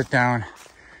ready to sit down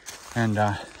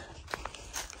and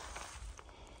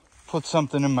put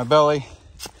something in my belly.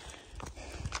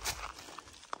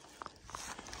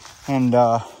 And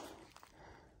there,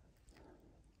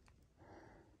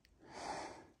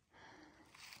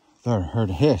 heard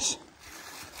a hiss.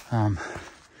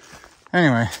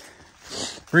 Anyway,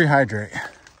 rehydrate.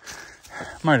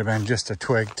 Might have been just a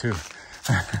twig too.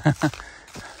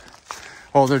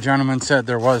 Older gentleman said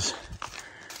there was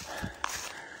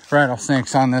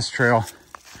rattlesnakes on this trail,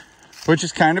 which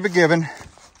is kind of a given.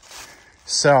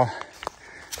 So,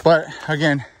 but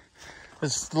again,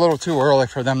 it's a little too early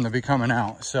for them to be coming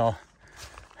out. So,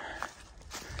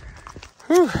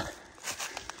 whew.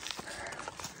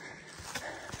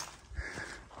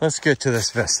 Let's get to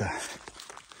this vista.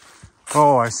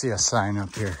 Oh, I see a sign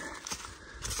up here.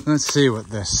 Let's see what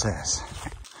this says.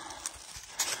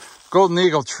 Golden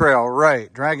Eagle Trail,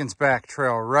 right. Dragon's Back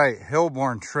Trail, right.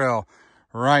 Hillborn Trail,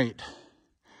 right.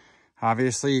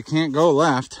 Obviously, you can't go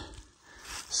left.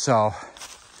 So,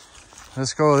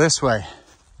 let's go this way.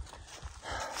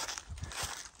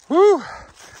 Whew.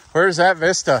 Where's that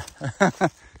vista?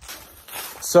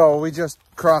 So, we just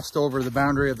crossed over the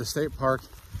boundary of the state park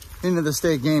into the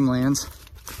state game lands.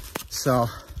 So,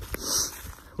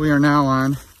 we are now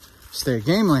on state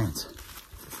game lands.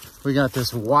 We got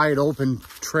this wide open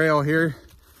trail here.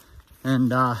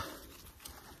 And,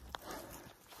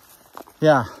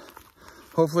 yeah,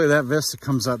 hopefully that vista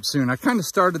comes up soon. I kind of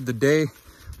started the day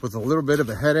with a little bit of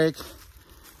a headache.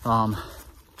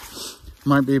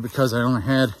 Might be because I only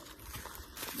had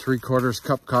 3/4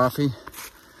 cup coffee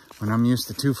when I'm used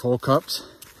to 2 full cups.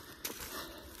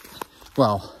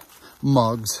 Well,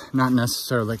 mugs, not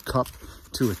necessarily cup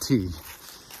to a tea.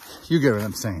 You get what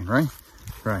I'm saying, right?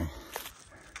 Right.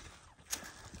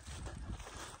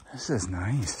 This is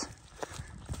nice.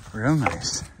 Real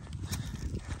nice.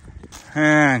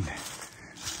 And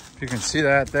if you can see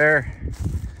that there,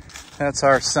 that's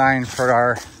our sign for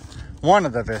our one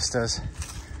of the vistas.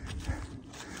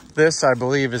 This, I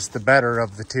believe, is the better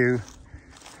of the two.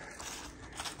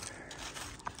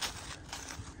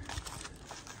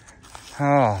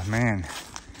 Oh, man.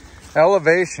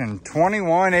 Elevation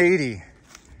 2180.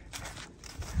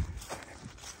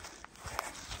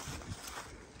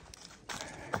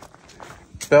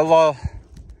 Bella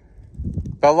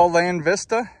Land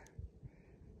Vista?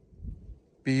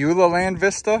 Beulah Land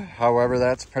Vista, however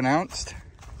that's pronounced.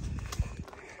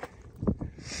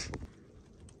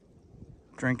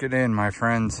 Drink it in, my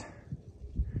friends.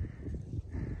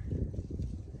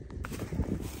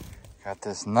 Got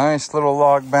this nice little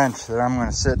log bench that I'm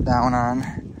gonna sit down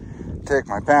on, take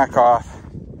my pack off,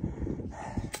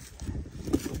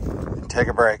 and take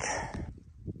a break.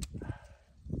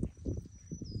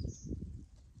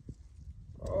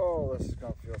 Oh, this is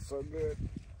gonna feel so good.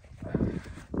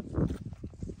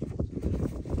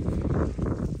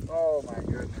 Oh my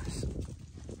goodness.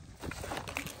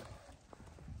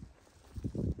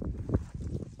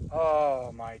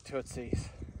 Oh my tootsies.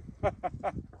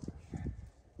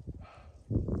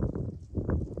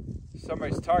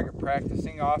 Somebody's target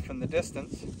practicing off in the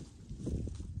distance.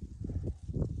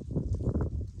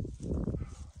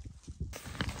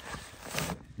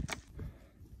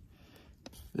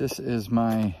 This is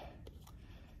my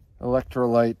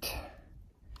electrolyte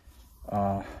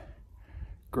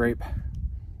grape.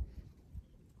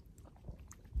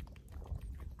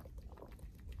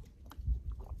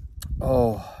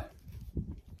 Oh,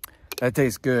 that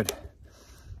tastes good.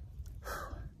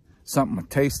 Something with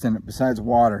taste in it besides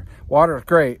water. Water is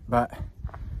great, but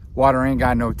water ain't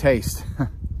got no taste.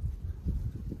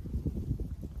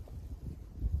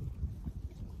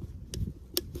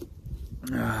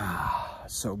 Ah,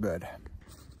 so good.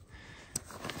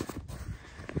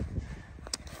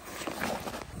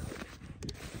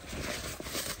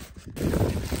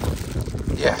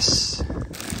 Yes.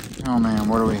 Oh man,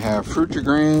 what do we have? Fruit to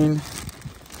Grain.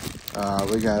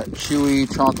 We got chewy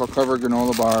chocolate covered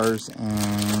granola bars,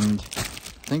 and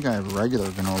I think I have regular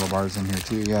granola bars in here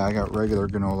too. Yeah, I got regular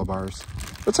granola bars.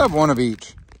 Let's have one of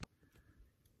each.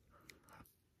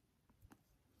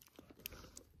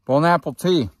 Golden apple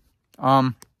tea.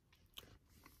 Had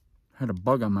a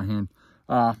bug on my hand.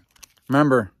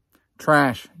 Remember,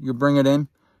 trash, you bring it in,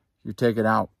 you take it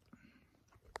out.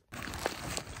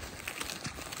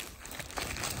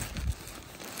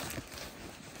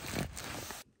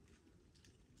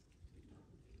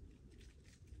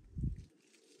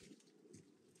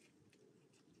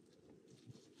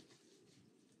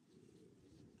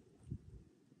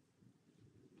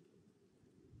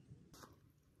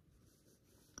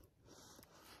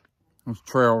 This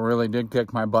trail really did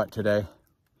kick my butt today.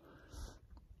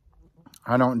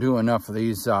 I don't do enough of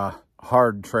these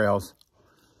hard trails.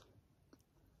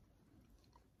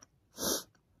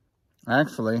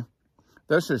 Actually,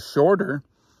 this is shorter,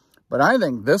 but I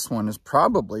think this one is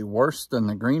probably worse than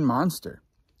the Green Monster.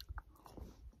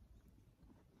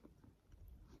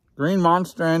 Green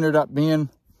Monster ended up being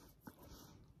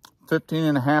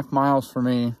 15.5 miles for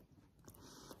me,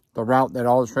 the route that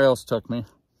all the trails took me.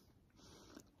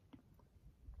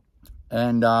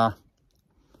 And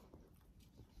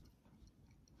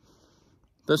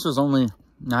this is only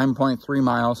 9.3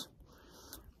 miles,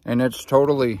 and it's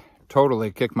totally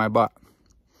kicked my butt.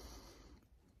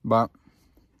 But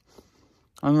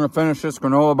I'm going to finish this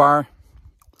granola bar,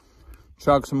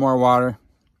 chug some more water,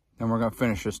 and we're going to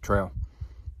finish this trail.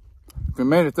 If you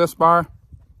made it this far,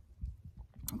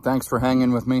 thanks for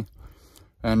hanging with me.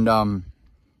 And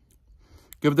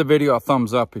give the video a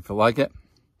thumbs up if you like it.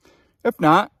 If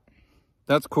not,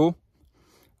 that's cool.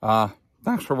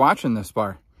 Thanks for watching this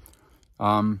far.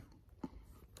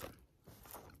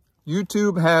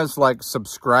 YouTube has like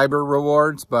subscriber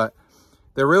rewards, but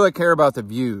they really care about the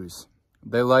views.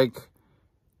 They like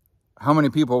how many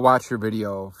people watch your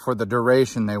video, for the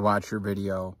duration they watch your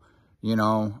video, you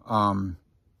know.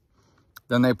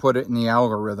 Then they put it in the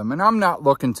algorithm. And I'm not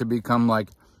looking to become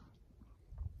like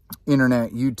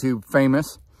internet YouTube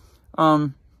famous.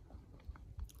 But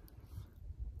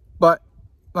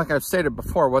like I've stated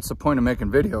before, what's the point of making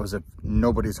videos if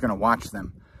nobody's going to watch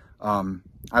them?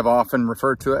 I've often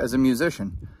referred to it as a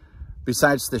musician.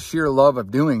 Besides the sheer love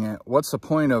of doing it, what's the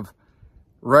point of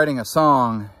writing a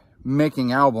song,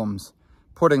 making albums,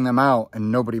 putting them out,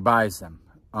 and nobody buys them?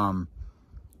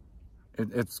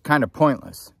 It's kind of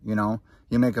pointless, you know?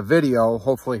 You make a video,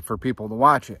 hopefully for people to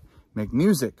watch it. Make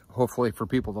music, hopefully for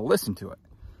people to listen to it.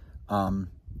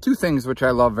 Two things which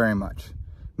I love very much.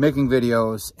 Making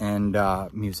videos and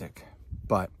music.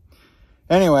 But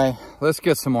anyway, let's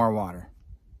get some more water.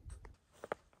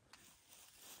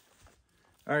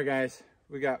 All right, guys,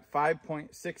 we got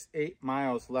 5.68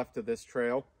 miles left of this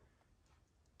trail.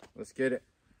 Let's get it.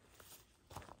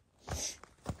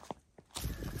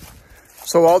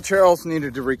 So all trails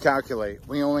needed to recalculate.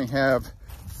 We only have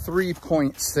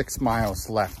 3.6 miles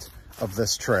left of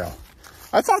this trail.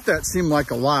 I thought that seemed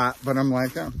like a lot, but I'm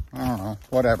like, I don't know,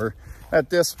 whatever. At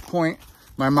this point,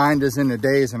 my mind is in a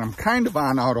daze and I'm kind of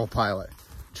on autopilot.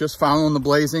 Just following the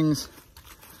blazings,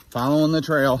 following the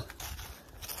trail.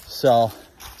 So,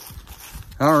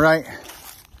 all right.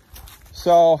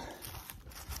 So,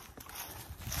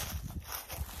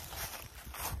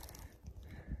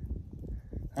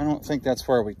 I don't think that's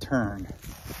where we turn.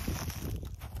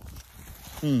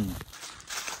 No,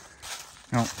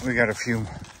 we got a few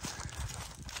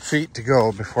feet to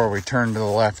go before we turn to the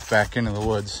left back into the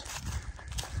woods.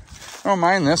 I don't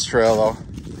mind this trail though.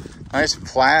 Nice and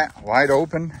flat, wide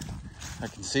open. I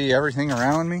can see everything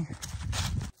around me.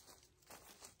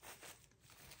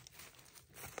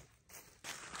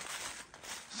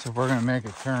 So we're gonna make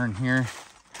a turn here.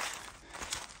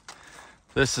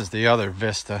 This is the other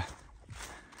vista.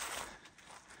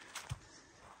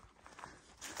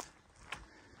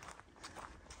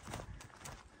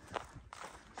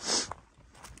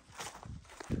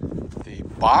 The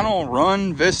Bonnell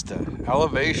Run Vista,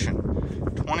 elevation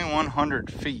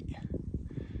 2,100 feet.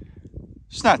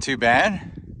 It's not too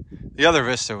bad. The other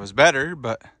vista was better,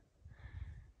 but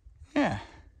yeah,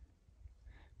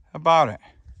 about it.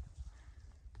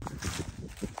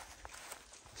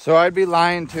 So I'd be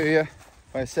lying to you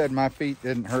if I said my feet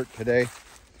didn't hurt today.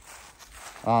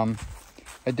 I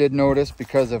did notice,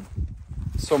 because of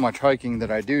so much hiking that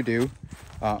I do.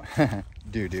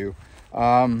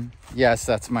 Yes,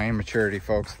 that's my immaturity,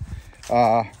 folks.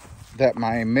 That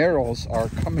my marrows are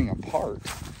coming apart.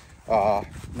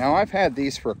 Now I've had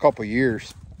these for a couple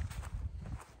years,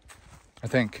 I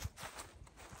think.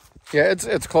 Yeah,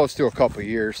 it's close to a couple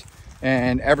years,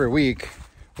 and every week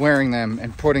wearing them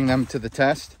and putting them to the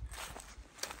test.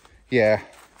 Yeah,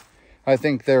 I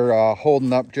think they're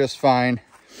holding up just fine.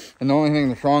 And the only thing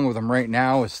that's wrong with them right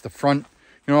now is the front,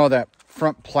 you know, that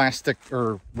front plastic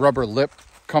or rubber lip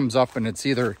comes up and it's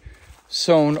either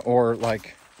sewn or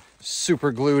like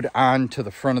super glued onto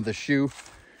the front of the shoe.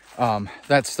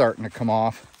 That's starting to come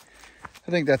off.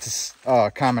 I think that's a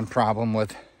common problem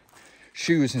with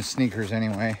shoes and sneakers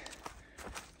anyway.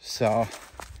 So,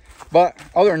 but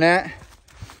other than that,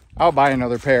 I'll buy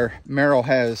another pair. Merrell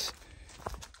has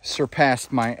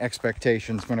surpassed my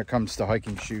expectations when it comes to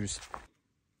hiking shoes.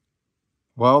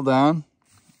 Well, Don,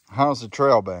 how's the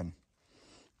trail been?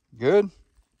 Good?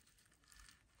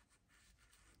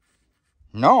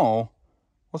 No?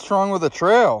 What's wrong with the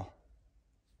trail?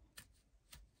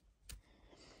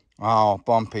 Oh,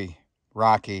 bumpy,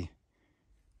 rocky.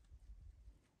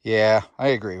 Yeah, I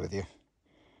agree with you.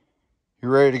 You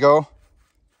ready to go?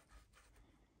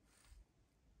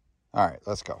 All right,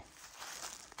 let's go.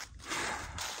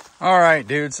 All right,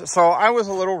 dudes. So I was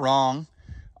a little wrong.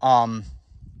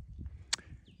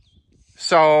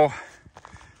 So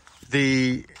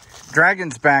the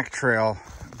Dragon's Back Trail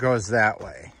goes that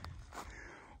way.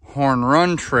 Horn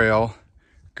Run Trail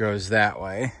goes that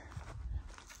way.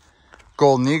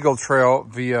 Golden Eagle Trail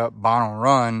via Bonnell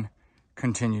Run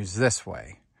continues this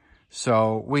way.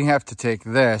 So we have to take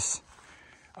this.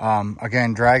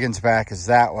 Again, Dragon's Back is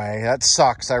that way. That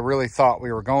sucks. I really thought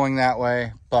we were going that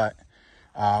way, but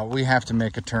we have to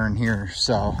make a turn here.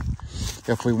 So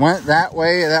if we went that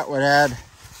way, that would add,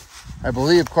 I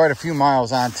believe, quite a few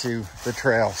miles onto the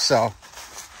trail. So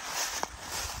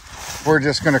we're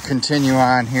just going to continue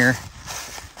on here.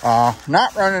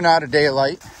 Not running out of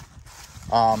daylight.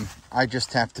 I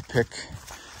just have to pick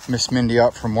Miss Mindy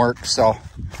up from work. So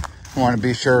I want to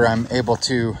be sure I'm able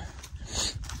to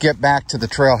get back to the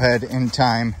trailhead in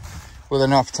time, with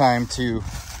enough time to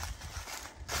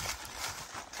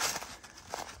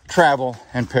travel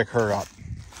and pick her up.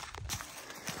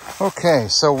 Okay,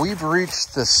 so we've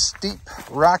reached the steep,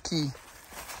 rocky,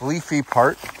 leafy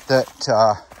part that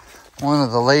one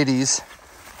of the ladies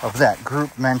of that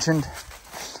group mentioned.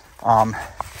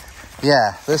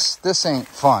 Yeah, this ain't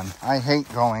fun. I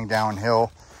hate going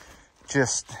downhill.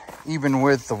 Just even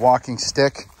with the walking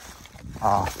stick,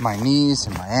 my knees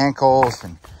and my ankles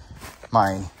and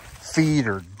my feet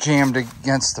are jammed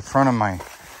against the front of my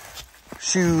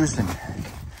shoes, and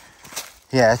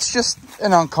yeah, it's just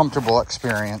an uncomfortable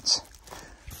experience.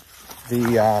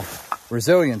 The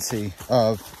resiliency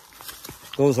of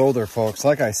those older folks,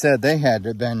 like I said, they had to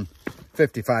have been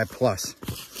 55 plus.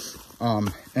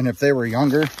 And if they were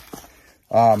younger,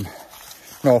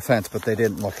 no offense, but they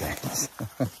didn't look it.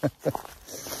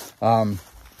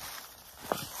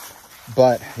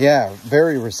 But yeah,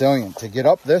 very resilient. To get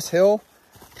up this hill,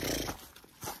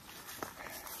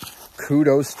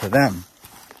 kudos to them.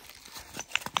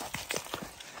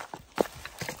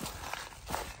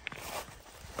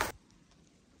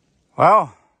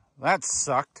 Well, that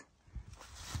sucked.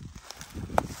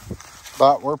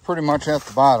 But we're pretty much at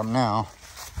the bottom now.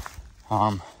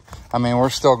 I mean, we're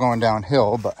still going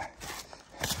downhill, but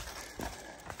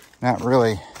not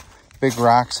really big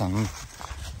rocks and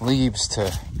leaves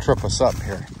to trip us up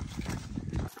here.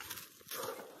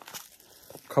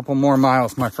 A couple more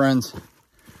miles, my friends.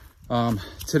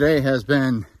 Today has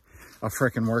been a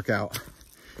freaking workout.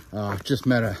 Just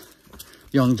met a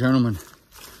young gentleman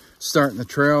starting the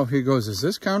trail. He goes, "Is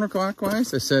this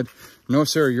counterclockwise?" I said, "No,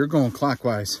 sir, you're going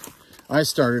clockwise. I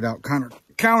started out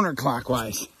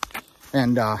counterclockwise."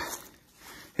 And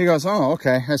he goes, "Oh,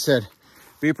 okay." I said,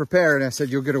 "Be prepared." I said,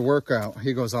 "You'll get a workout."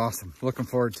 He goes, "Awesome. Looking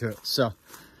forward to it." So,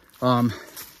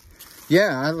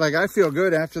 yeah, I feel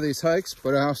good after these hikes,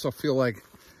 but I also feel like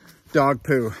dog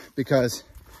poo because,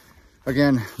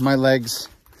 again, my legs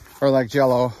are like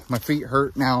jello. My feet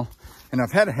hurt now, and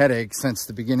I've had a headache since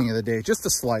the beginning of the day, just a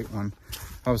slight one.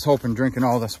 I was hoping drinking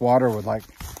all this water would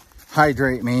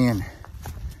hydrate me,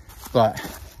 but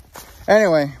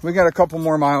anyway, we got a couple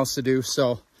more miles to do,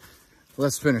 so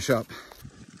let's finish up.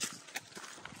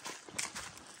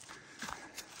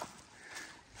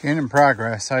 Again, in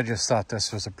progress. I just thought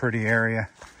this was a pretty area.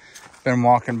 Been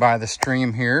walking by the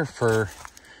stream here for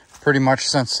pretty much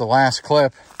since the last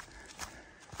clip.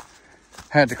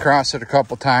 Had to cross it a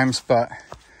couple times, but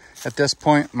at this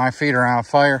point, my feet are on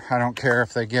fire. I don't care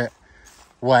if they get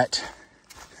wet.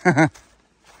 I'm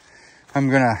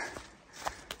gonna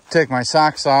take my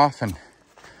socks off and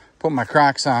put my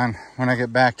Crocs on when I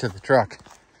get back to the truck.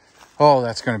 Oh,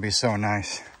 that's gonna be so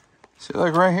nice. See,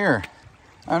 like right here,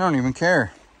 I don't even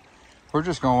care. We're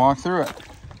just gonna walk through it.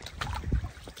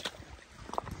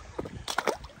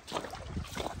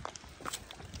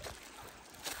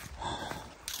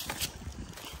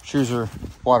 Shoes are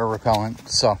water repellent,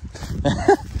 so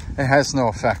it has no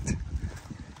effect.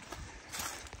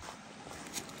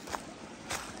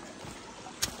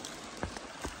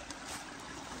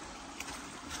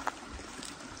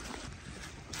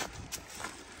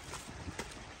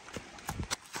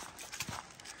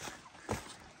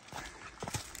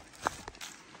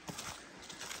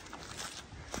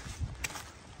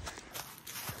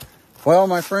 Well,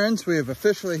 my friends, we have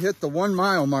officially hit the 1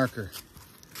 mile marker.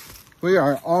 We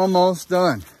are almost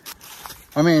done.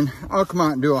 I mean, I'll come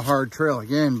out and do a hard trail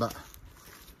again, but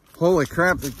holy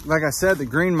crap, like I said, the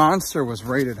Green Monster was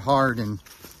rated hard, and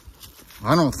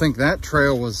I don't think that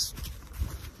trail was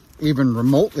even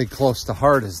remotely close to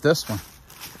hard as this one.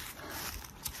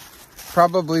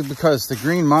 Probably because the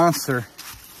Green Monster,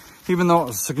 even though it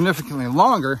was significantly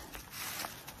longer,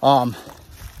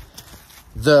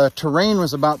 the terrain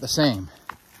was about the same.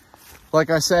 Like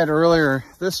I said earlier,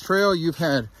 this trail, you've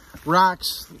had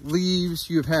rocks, leaves,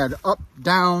 you've had up,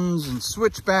 downs, and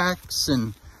switchbacks,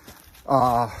 and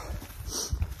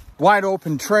wide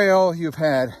open trail. You've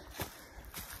had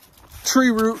tree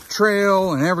root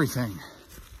trail and everything.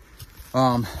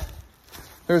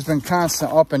 There's been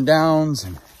constant up and downs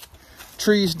and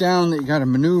trees down that you got to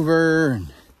maneuver,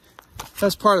 and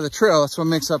that's part of the trail. That's what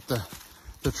makes up the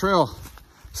trail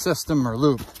system or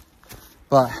loop.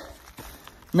 But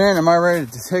man, am I ready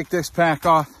to take this pack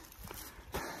off,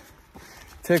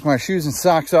 take my shoes and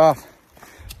socks off,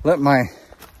 let my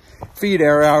feet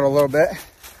air out a little bit.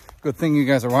 Good thing you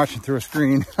guys are watching through a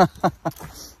screen.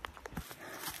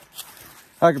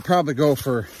 I could probably go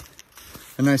for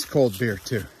a nice cold beer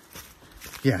too.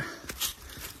 Yeah,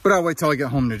 but I'll wait till I get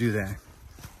home to do that.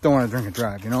 Don't want to drink and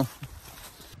drive, you know?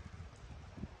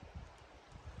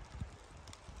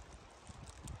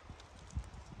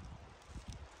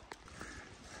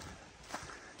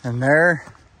 And there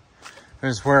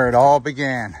is where it all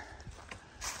began.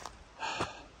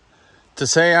 To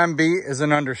say I'm beat is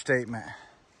an understatement.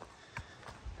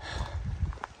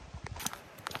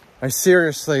 I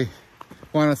seriously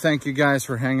want to thank you guys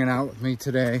for hanging out with me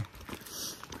today.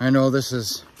 I know this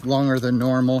is longer than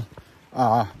normal,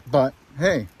 but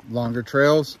hey, longer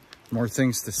trails, more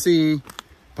things to see,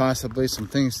 possibly some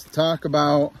things to talk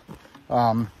about.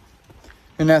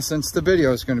 In essence, the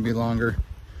video is going to be longer.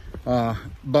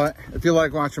 But if you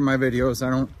like watching my videos, I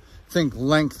don't think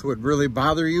length would really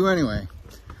bother you anyway.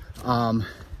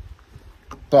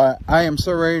 But I am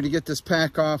so ready to get this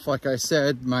pack off. Like I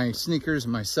said, my sneakers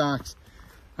and my socks,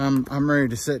 I'm ready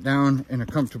to sit down in a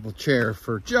comfortable chair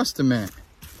for just a minute.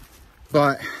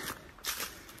 But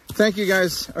thank you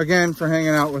guys again for hanging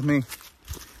out with me.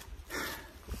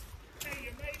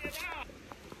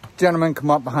 Gentleman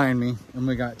come up behind me and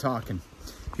we got talking.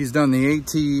 He's done the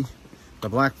AT, the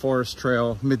Black Forest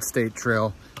Trail, Mid-State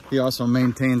Trail. He also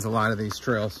maintains a lot of these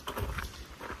trails.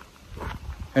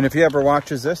 And if he ever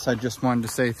watches this, I just wanted to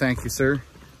say thank you, sir,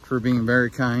 for being very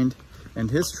kind.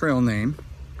 And his trail name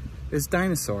is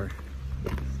Dinosaur.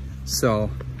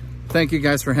 So thank you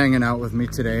guys for hanging out with me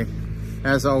today.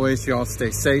 As always, y'all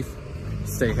stay safe,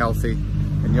 stay healthy,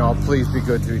 and y'all please be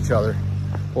good to each other.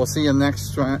 We'll see you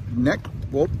next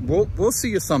we'll see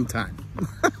you sometime.